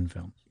about 10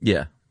 films.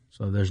 Yeah.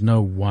 So there's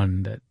no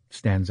one that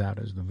stands out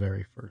as the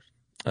very first.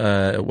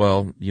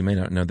 Well, you may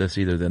not know this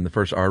either. Then the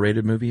first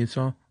R-rated movie you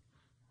saw?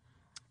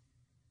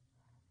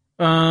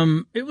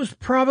 It was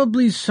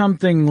probably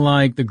something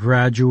like The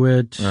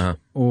Graduate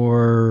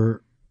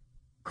or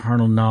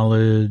Carnal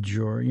Knowledge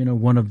or,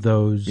 one of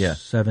those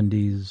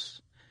 70s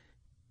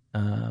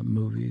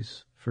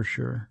movies for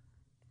sure.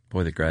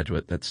 Boy, The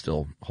Graduate, that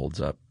still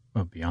holds up.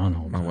 Oh, beyond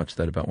holds up. I watch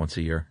that about once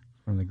a year.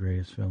 One of the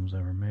greatest films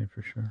ever made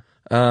for sure.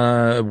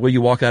 Will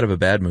you walk out of a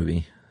bad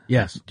movie?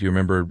 Yes. Do you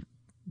remember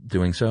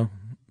doing so,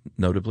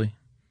 notably?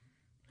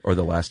 Or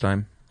the last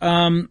time?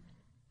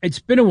 It's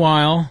been a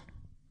while.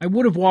 I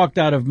would have walked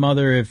out of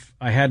Mother if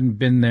I hadn't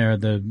been there,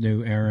 the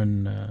new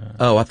Aaron...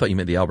 Oh, I thought you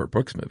meant the Albert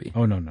Brooks movie.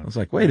 Oh, no. I was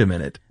like, wait a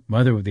minute.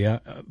 Mother with the...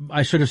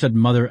 I should have said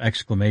Mother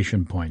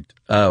exclamation point.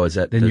 Oh, is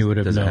that... Then you would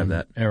have known have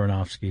that?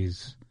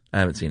 Aronofsky's... I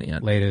haven't seen it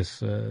yet.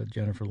 Latest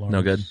Jennifer Lawrence.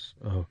 No good?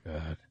 Oh,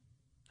 God.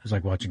 It was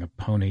like watching a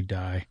pony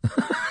die.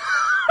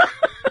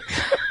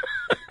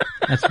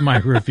 That's my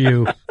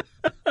review.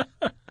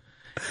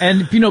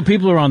 And,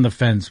 people are on the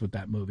fence with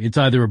that movie. It's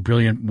either a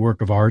brilliant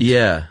work of art.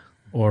 Yeah.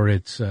 Or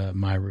it's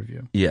my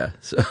review. Yeah.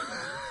 So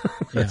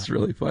that's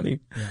really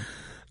funny.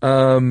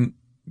 Yeah.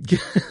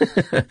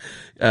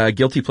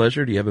 Guilty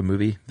pleasure. Do you have a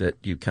movie that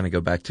you kind of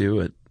go back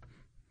to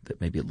that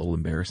may be a little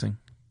embarrassing?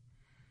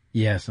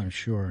 Yes, I'm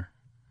sure.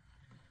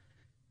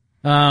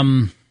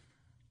 Or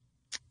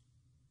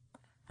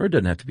it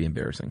doesn't have to be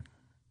embarrassing.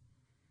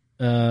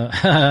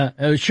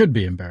 It should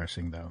be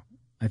embarrassing, though.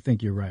 I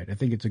think you're right. I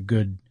think it's a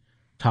good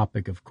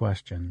topic of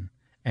question,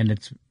 and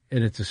it's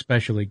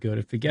especially good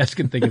if the guest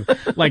can think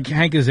of like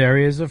Hank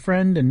Azaria is a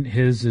friend, and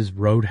his is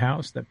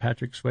Roadhouse, that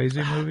Patrick Swayze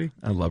movie.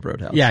 I love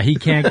Roadhouse. Yeah, he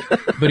can't,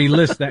 but he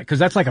lists that because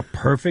that's like a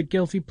perfect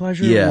guilty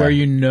pleasure where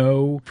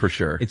for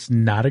sure it's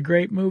not a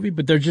great movie,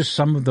 but there's just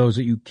some of those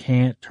that you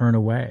can't turn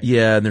away.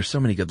 Yeah, and there's so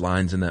many good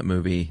lines in that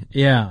movie.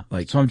 Yeah,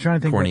 like so I'm trying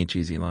to think corny,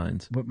 cheesy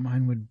lines. What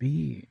mine would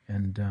be,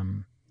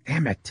 and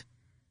damn it,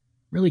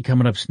 really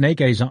coming up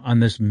snake eyes on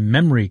this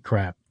memory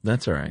crap.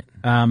 That's all right.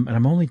 And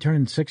I'm only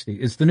turning 60.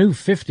 It's the new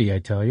 50, I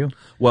tell you.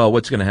 Well,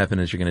 what's going to happen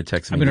is you're going to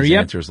text me these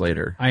answers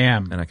later. I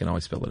am. And I can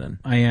always fill it in.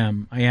 I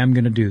am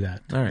going to do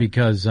that. All right.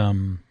 Because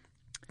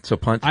so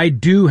punt. I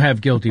do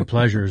have guilty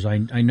pleasures. I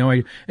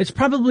know it's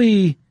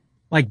probably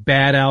like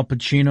bad Al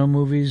Pacino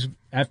movies.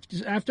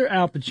 After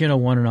Al Pacino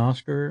won an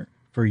Oscar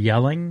for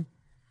yelling.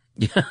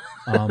 Yeah.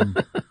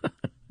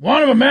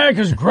 One of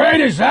America's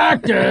greatest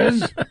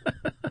actors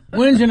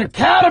wins an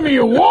Academy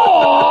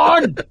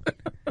Award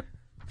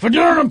for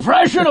doing an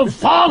impression of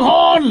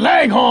Foghorn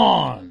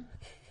Leghorn.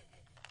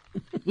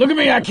 Look at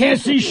me, I can't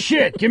see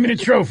shit. Give me the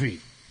trophy.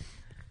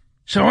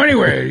 So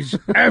anyways,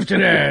 after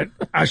that,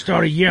 I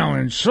started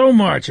yelling so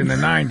much in the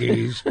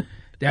 90s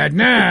that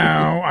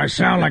now I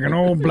sound like an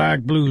old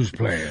black blues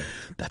player.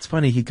 That's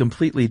funny. He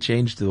completely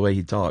changed the way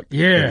he talked.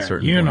 Yeah,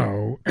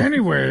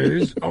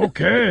 Anyways,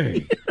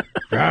 okay.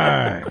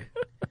 Right.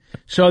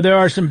 So there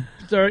are some,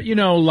 what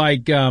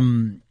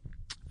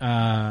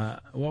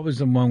was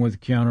the one with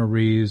Keanu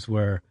Reeves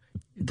where...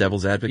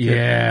 Devil's Advocate?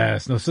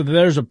 Yes. No, so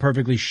there's a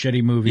perfectly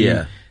shitty movie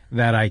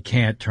that I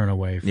can't turn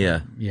away from.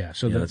 Yeah. Yeah,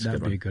 so that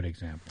would be a good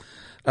example.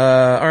 All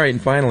right,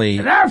 and finally...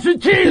 An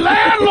absentee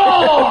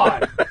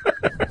landlord!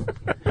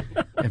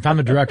 If I'm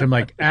the director, I'm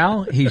like,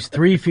 Al, he's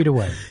 3 feet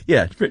away.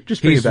 Yeah,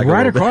 just bring he's it back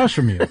right a little across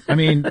from you. I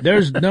mean,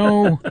 there's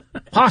no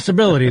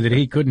possibility that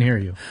he couldn't hear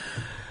you.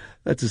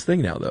 That's his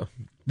thing now, though.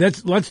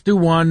 Let's do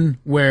one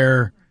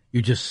where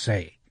you just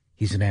say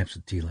he's an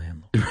absentee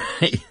landlord.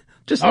 Right.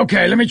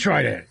 Okay, let me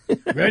try that.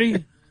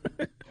 Ready?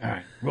 All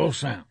right, roll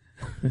sound.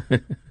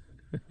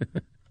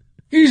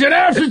 He's an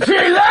absentee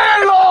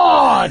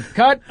landlord!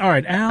 Cut. All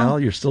right, Al. Al,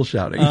 you're still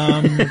shouting.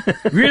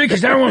 Really?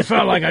 Because that one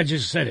felt like I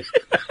just said it.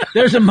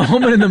 There's a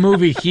moment in the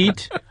movie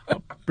Heat,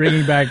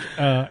 bringing back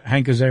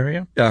Hank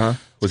Azaria. Uh-huh.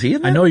 Was he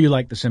in that? I know you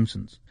like The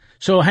Simpsons.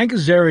 So Hank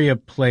Azaria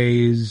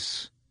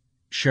plays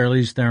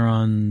Charlize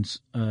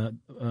Theron's...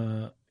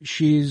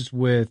 she's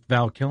with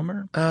Val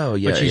Kilmer. Oh,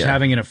 yeah, but she's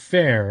having an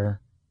affair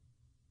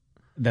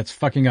that's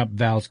fucking up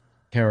Val's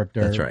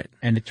character. That's right.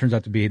 And it turns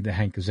out to be the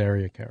Hank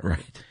Azaria character.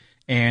 Right.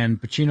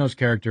 And Pacino's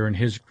character and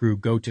his crew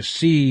go to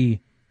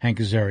see Hank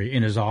Azaria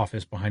in his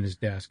office behind his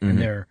desk, and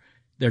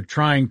they're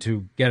trying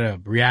to get a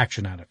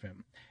reaction out of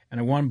him. And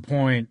at one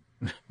point,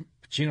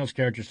 Pacino's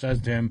character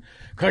says to him,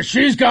 "'Cause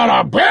she's got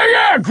a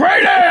big,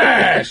 great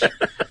ass!"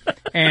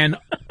 And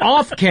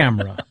off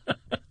camera,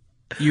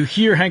 you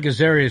hear Hank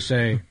Azaria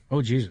say,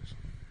 "Oh, Jesus."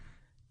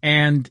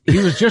 And he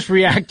was just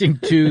reacting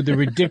to the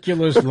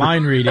ridiculous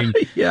line reading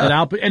that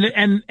Al,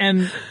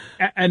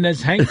 and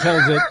as Hank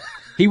tells it,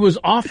 he was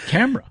off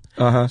camera.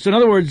 Uh-huh. So in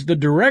other words, the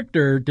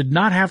director did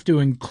not have to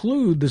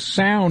include the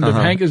sound of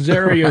Hank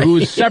Azaria, who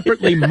was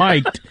separately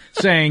mic'd,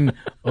 saying,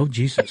 "Oh,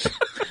 Jesus."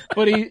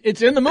 But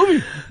it's in the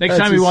movie. Next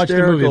time you watch the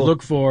movie,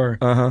 look for,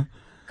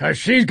 "'Cause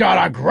she's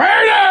got a great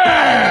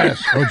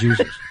ass." Oh,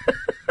 Jesus.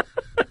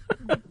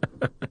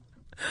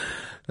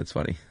 That's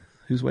funny.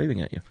 Who's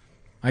waving at you?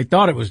 I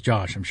thought it was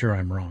Josh. I'm sure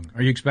I'm wrong.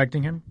 Are you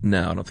expecting him?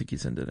 No, I don't think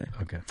he's in today.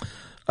 Okay.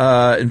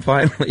 And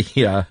finally,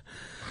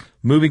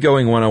 movie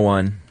going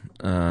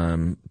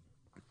 101.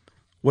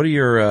 What are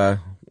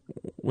your,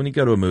 when you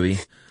go to a movie,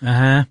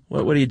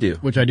 what do you do?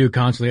 Which I do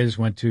constantly. I just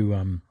went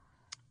to,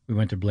 we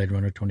went to Blade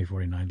Runner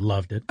 2049.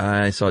 Loved it.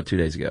 I saw it 2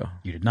 days ago.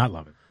 You did not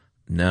love it.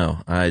 No,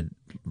 I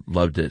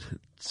loved it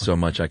so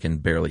much I can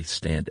barely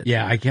stand it.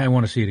 Yeah, I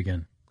want to see it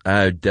again.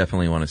 I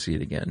definitely want to see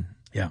it again.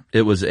 Yeah.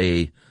 It was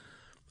a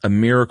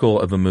miracle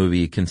of a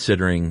movie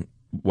considering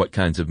what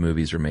kinds of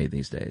movies are made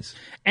these days.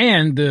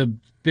 And the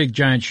big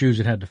giant shoes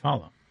it had to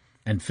follow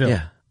and fill.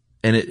 Yeah.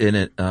 And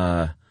it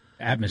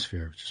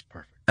atmosphere was just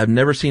perfect. I've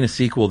never seen a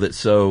sequel that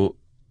so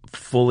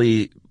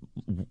fully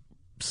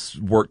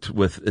worked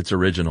with its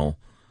original.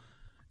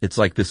 It's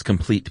like this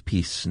complete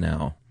piece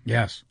now.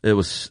 Yes. I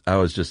was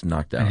just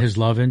knocked out. And his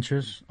love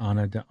interest,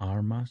 Ana de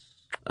Armas.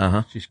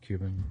 Uh-huh. She's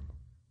Cuban,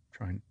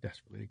 trying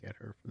desperately to get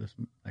her for this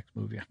next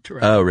movie I'm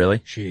directing. Oh,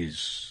 really?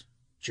 She's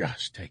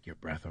just take your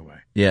breath away.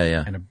 Yeah,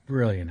 yeah. And a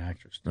brilliant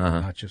actress,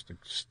 not just a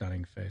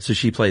stunning face. So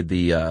she played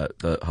the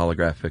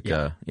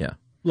holographic, yeah.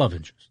 Love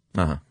interest.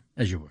 Uh-huh.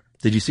 As you were.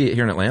 Did you see it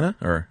here in Atlanta,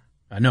 or?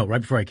 No,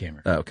 right before I came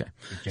here. Oh, okay.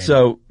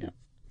 So,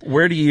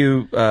 where do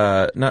you,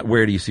 not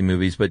where do you see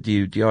movies, but do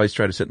you always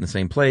try to sit in the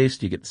same place?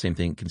 Do you get the same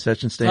thing,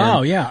 concession stand?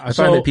 Oh, yeah. I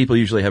find that people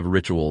usually have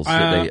rituals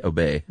that they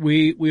obey.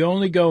 We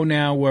only go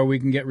now where we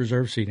can get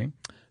reserved seating.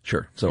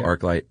 Sure. So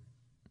ArcLight.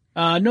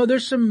 No,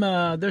 there's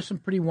some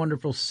pretty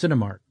wonderful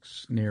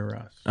Cinemarks near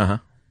us. Uh-huh.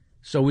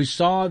 So we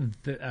saw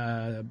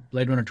the,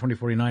 Blade Runner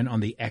 2049 on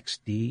the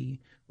XD,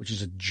 which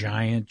is a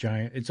giant,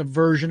 it's a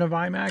version of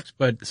IMAX,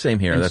 but same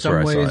here. In That's some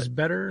where I saw ways it.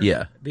 better.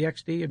 Yeah. The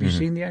XD. Have you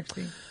seen the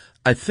XD?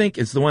 I think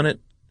it's the one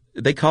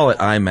they call it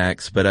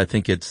IMAX, but I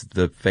think it's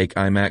the fake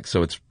IMAX,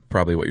 so it's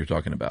probably what you're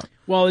talking about.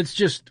 Well, it's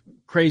just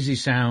crazy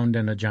sound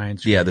and a giant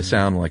screen. Yeah, the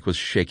sound was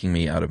shaking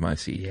me out of my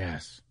seat.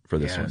 Yes. For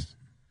this one.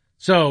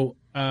 So,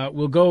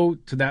 we'll go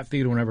to that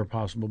theater whenever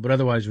possible, but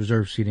otherwise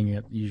reserve seating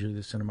at usually the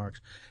Cinemarks.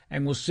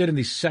 And we'll sit in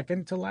the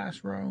second to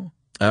last row.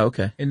 Oh,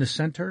 okay. In the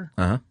center.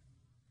 Uh-huh.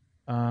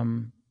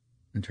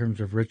 in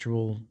terms of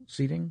ritual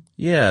seating?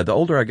 Yeah, the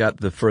older I got,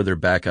 the further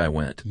back I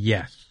went.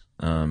 Yes.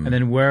 And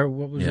then what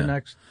was the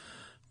next?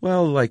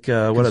 Well, like,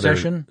 what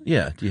concession? other?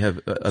 Yeah. Do you have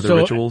other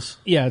rituals?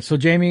 Yeah. So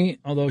Jamie,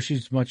 although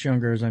she's much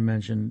younger, as I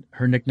mentioned,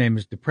 her nickname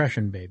is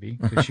Depression Baby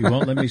because she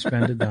won't let me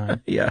spend a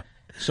dime. Yeah.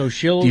 So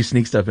Do you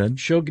sneak stuff in?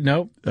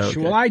 No. Oh, okay.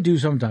 Well, I do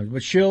sometimes,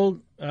 but she'll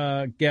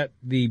get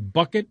the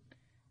bucket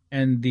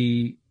and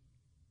the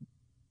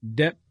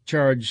depth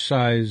charge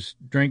size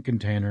drink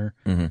container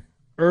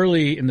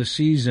early in the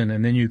season,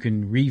 and then you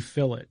can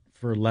refill it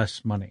for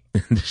less money.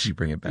 Does she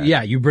bring it back?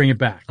 Yeah, you bring it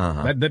back.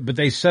 Uh-huh. But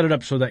they set it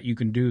up so that you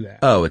can do that.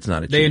 Oh, it's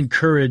not a cheat. They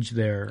encourage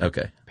their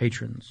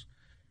patrons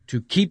to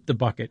keep the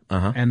bucket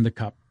and the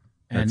cup.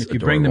 And That's if you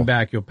bring them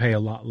adorable. back, you'll pay a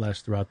lot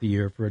less throughout the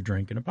year for a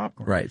drink and a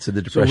popcorn. Right. So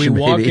the So depression we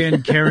walk baby.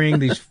 in carrying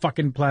these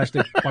fucking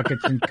plastic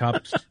buckets and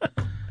cups.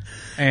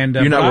 And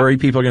You're not worried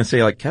people are going to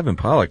say, like, Kevin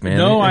Pollak, man.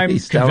 No, I'm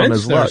he's down on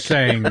his convinced they're luck.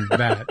 saying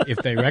that if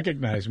they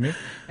recognize me.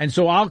 And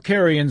so I'll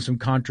carry in some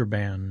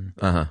contraband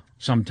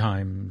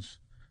sometimes.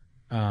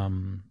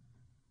 And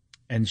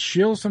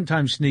she'll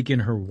sometimes sneak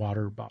in her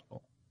water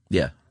bottle.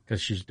 Yeah.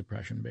 Because she's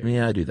depression baby.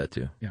 Yeah, I do that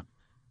too. Yeah.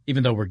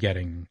 Even though we're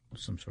getting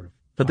some sort of...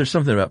 But there's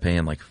something about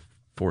paying like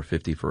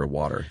 $4.50 for a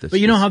water. But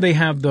you know how they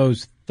have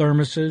those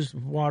thermoses,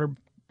 water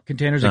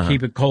containers that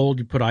keep it cold?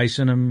 You put ice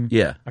in them.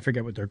 Yeah. I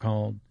forget what they're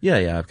called.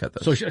 Yeah, I've got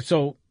those.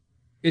 So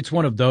it's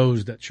one of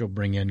those that she'll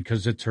bring in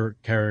because it's her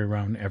carry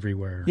around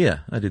everywhere. Yeah,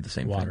 I do the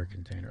same water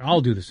thing. container.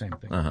 I'll do the same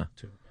thing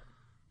too.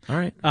 All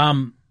right.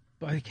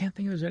 But I can't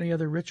think there's any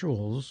other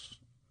rituals.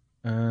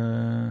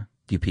 Do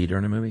you pee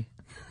during a movie?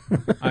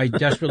 I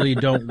desperately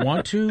don't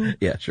want to.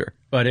 Yeah, sure.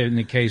 But in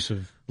the case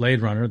of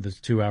Blade Runner, that's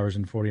 2 hours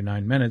and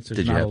 49 minutes.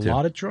 There's not a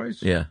lot of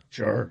choice. Yeah.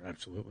 Sure,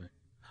 absolutely.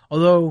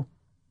 Although,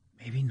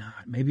 maybe not.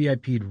 Maybe I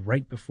peed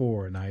right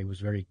before and I was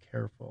very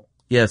careful.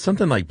 Yeah,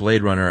 something like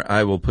Blade Runner,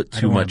 I will put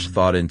too much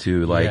thought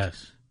into, like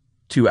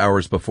 2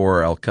 hours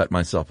before I'll cut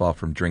myself off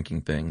from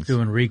drinking things.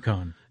 Doing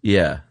recon.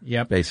 Yeah.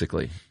 Yep.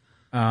 Basically.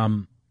 Yeah.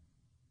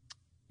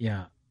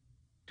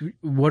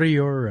 What are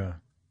your,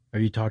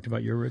 have you talked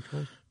about your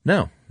rituals?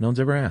 No one's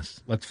ever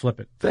asked. Let's flip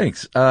it.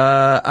 Thanks.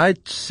 I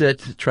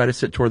try to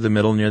sit toward the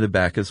middle near the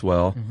back as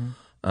well.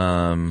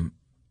 I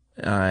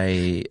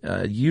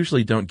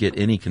usually don't get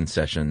any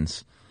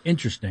concessions.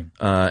 Interesting.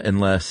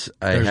 Unless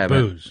There's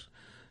booze.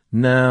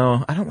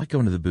 No, I don't like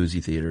going to the boozy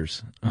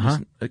theaters.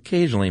 Just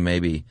occasionally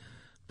maybe,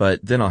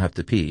 but then I'll have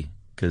to pee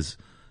because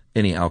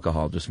any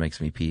alcohol just makes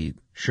me pee.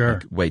 Sure.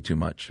 Like, way too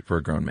much for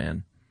a grown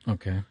man.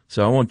 Okay.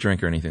 So I won't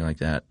drink or anything like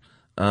that.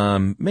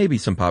 Maybe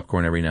some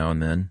popcorn every now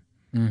and then.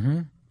 Mm-hmm.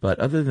 But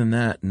other than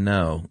that,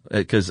 no,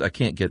 because I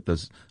can't get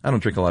those. I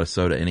don't drink a lot of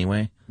soda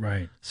anyway.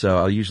 Right. So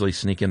I'll usually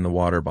sneak in the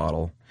water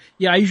bottle.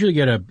 Yeah, I usually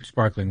get a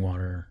sparkling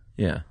water.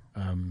 Yeah.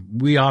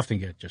 We often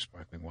get just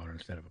sparkling water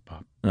instead of a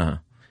pop.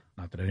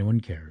 Not that anyone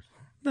cares.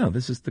 No,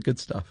 this is the good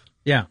stuff.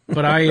 Yeah,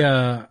 but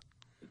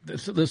the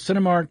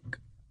Cinemark,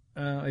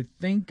 I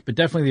think, but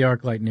definitely the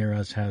ArcLight near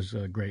us has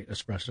a great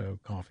espresso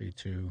coffee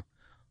too.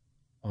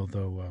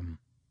 Although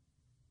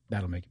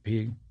that'll make you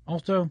pee.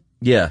 Also.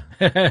 Yeah.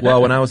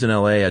 Well, when I was in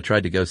LA, I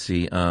tried to go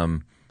see. I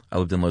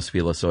lived in Los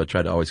Feliz, so I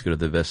tried to always go to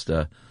the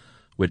Vista,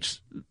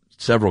 which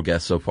several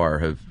guests so far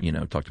have,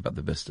 talked about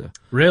the Vista.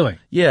 Really?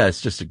 Yeah,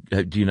 it's just.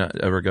 Do you not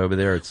ever go over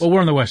there? Well,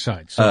 we're on the west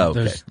side, so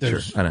okay, sure.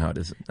 I know how it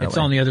is. It's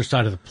on the other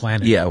side of the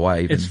planet. Yeah, why?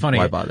 It's funny.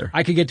 Why bother?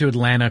 I could get to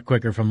Atlanta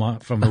quicker from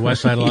the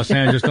west side of Los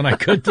Angeles than I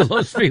could to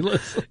Los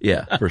Feliz.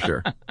 Yeah, for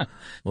sure.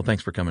 Well,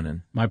 thanks for coming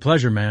in. My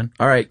pleasure, man.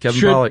 All right,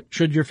 Kevin Pollak.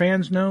 Should your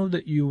fans know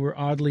that you were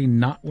oddly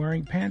not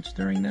wearing pants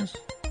during this?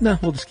 No,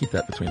 we'll just keep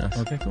that between us.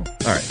 Okay, cool.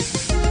 All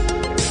right.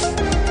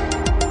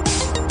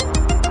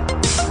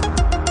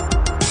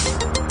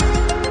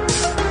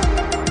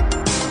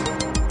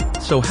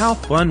 So how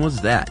fun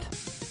was that?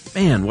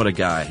 Man, what a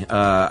guy.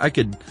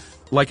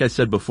 Like I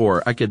said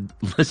before, I could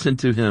listen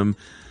to him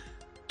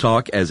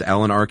talk as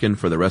Alan Arkin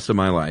for the rest of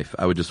my life.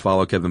 I would just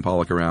follow Kevin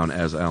Pollak around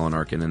as Alan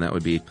Arkin, and that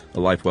would be a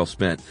life well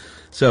spent.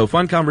 So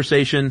fun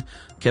conversation.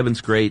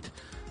 Kevin's great.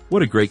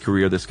 What a great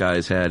career this guy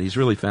has had. He's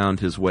really found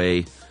his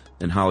way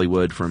in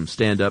Hollywood from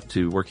stand-up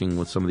to working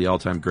with some of the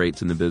all-time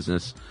greats in the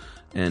business,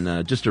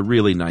 and just a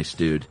really nice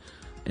dude.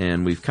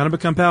 And we've kind of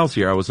become pals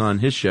here. I was on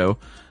his show.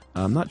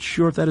 I'm not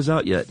sure if that is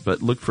out yet,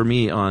 but look for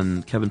me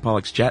on Kevin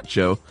Pollak's chat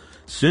show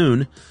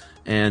soon.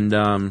 And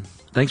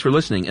thanks for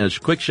listening. And a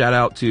quick shout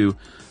out to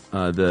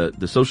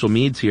the social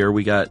medias here.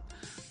 We got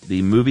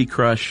the Movie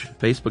Crush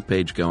Facebook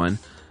page going,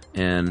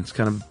 and it's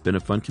kind of been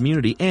a fun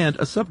community, and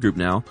a subgroup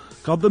now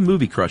called the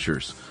Movie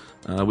Crushers,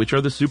 which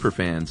are the super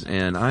fans.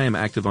 And I am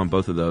active on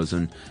both of those,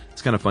 and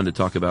it's kind of fun to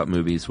talk about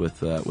movies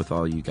with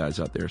all you guys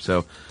out there.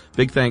 So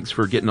big thanks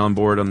for getting on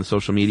board on the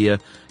social media.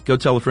 Go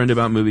tell a friend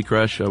about Movie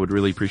Crush. I would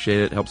really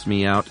appreciate it. It helps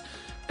me out.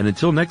 And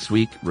until next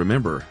week,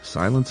 remember,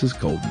 silence is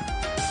golden.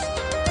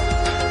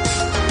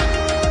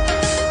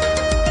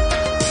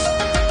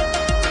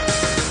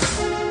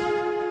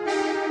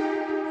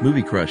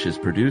 Movie Crush is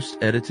produced,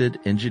 edited,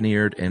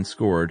 engineered, and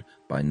scored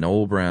by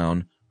Noel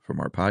Brown from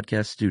our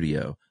podcast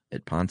studio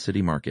at Pond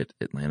City Market,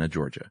 Atlanta,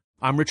 Georgia.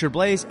 I'm Richard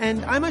Blaze,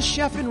 and I'm a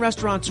chef and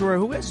restaurateur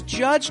who has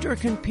judged or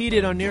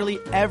competed on nearly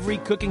every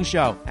cooking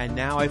show. And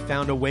now I've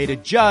found a way to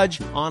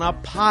judge on a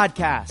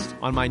podcast.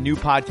 On my new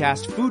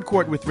podcast, Food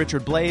Court with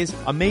Richard Blaze,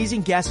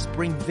 amazing guests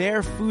bring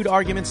their food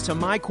arguments to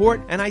my court,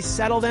 and I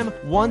settle them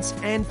once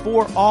and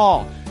for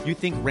all. You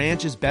think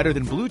ranch is better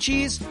than blue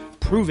cheese?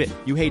 Prove it.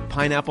 You hate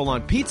pineapple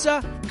on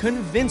pizza?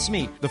 Convince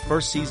me. The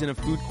first season of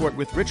Food Court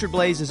with Richard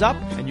Blaze is up,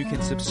 and you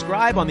can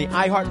subscribe on the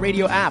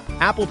iHeartRadio app,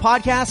 Apple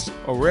Podcasts,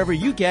 or wherever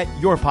you get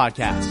your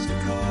podcasts.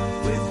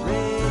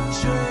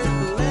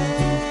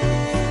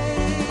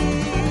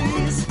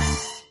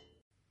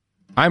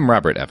 I'm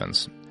Robert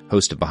Evans,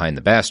 host of Behind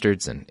the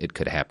Bastards and It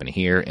Could Happen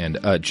Here, and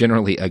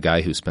generally a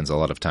guy who spends a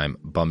lot of time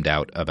bummed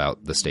out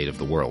about the state of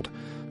the world.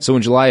 So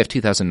in July of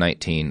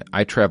 2019,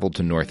 I traveled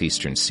to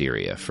northeastern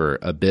Syria for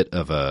a bit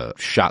of a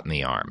shot in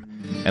the arm.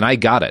 And I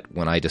got it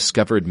when I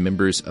discovered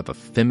members of a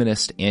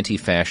feminist,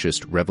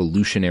 anti-fascist,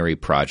 revolutionary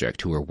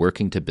project who are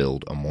working to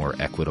build a more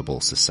equitable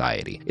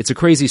society. It's a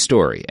crazy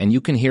story, and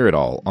you can hear it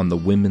all on The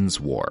Women's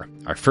War.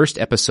 Our first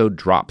episode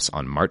drops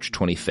on March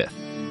 25th.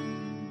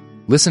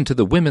 Listen to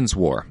The Women's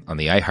War on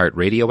the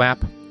iHeartRadio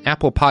app,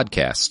 Apple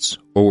Podcasts,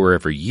 or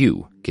wherever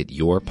you get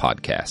your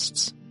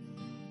podcasts.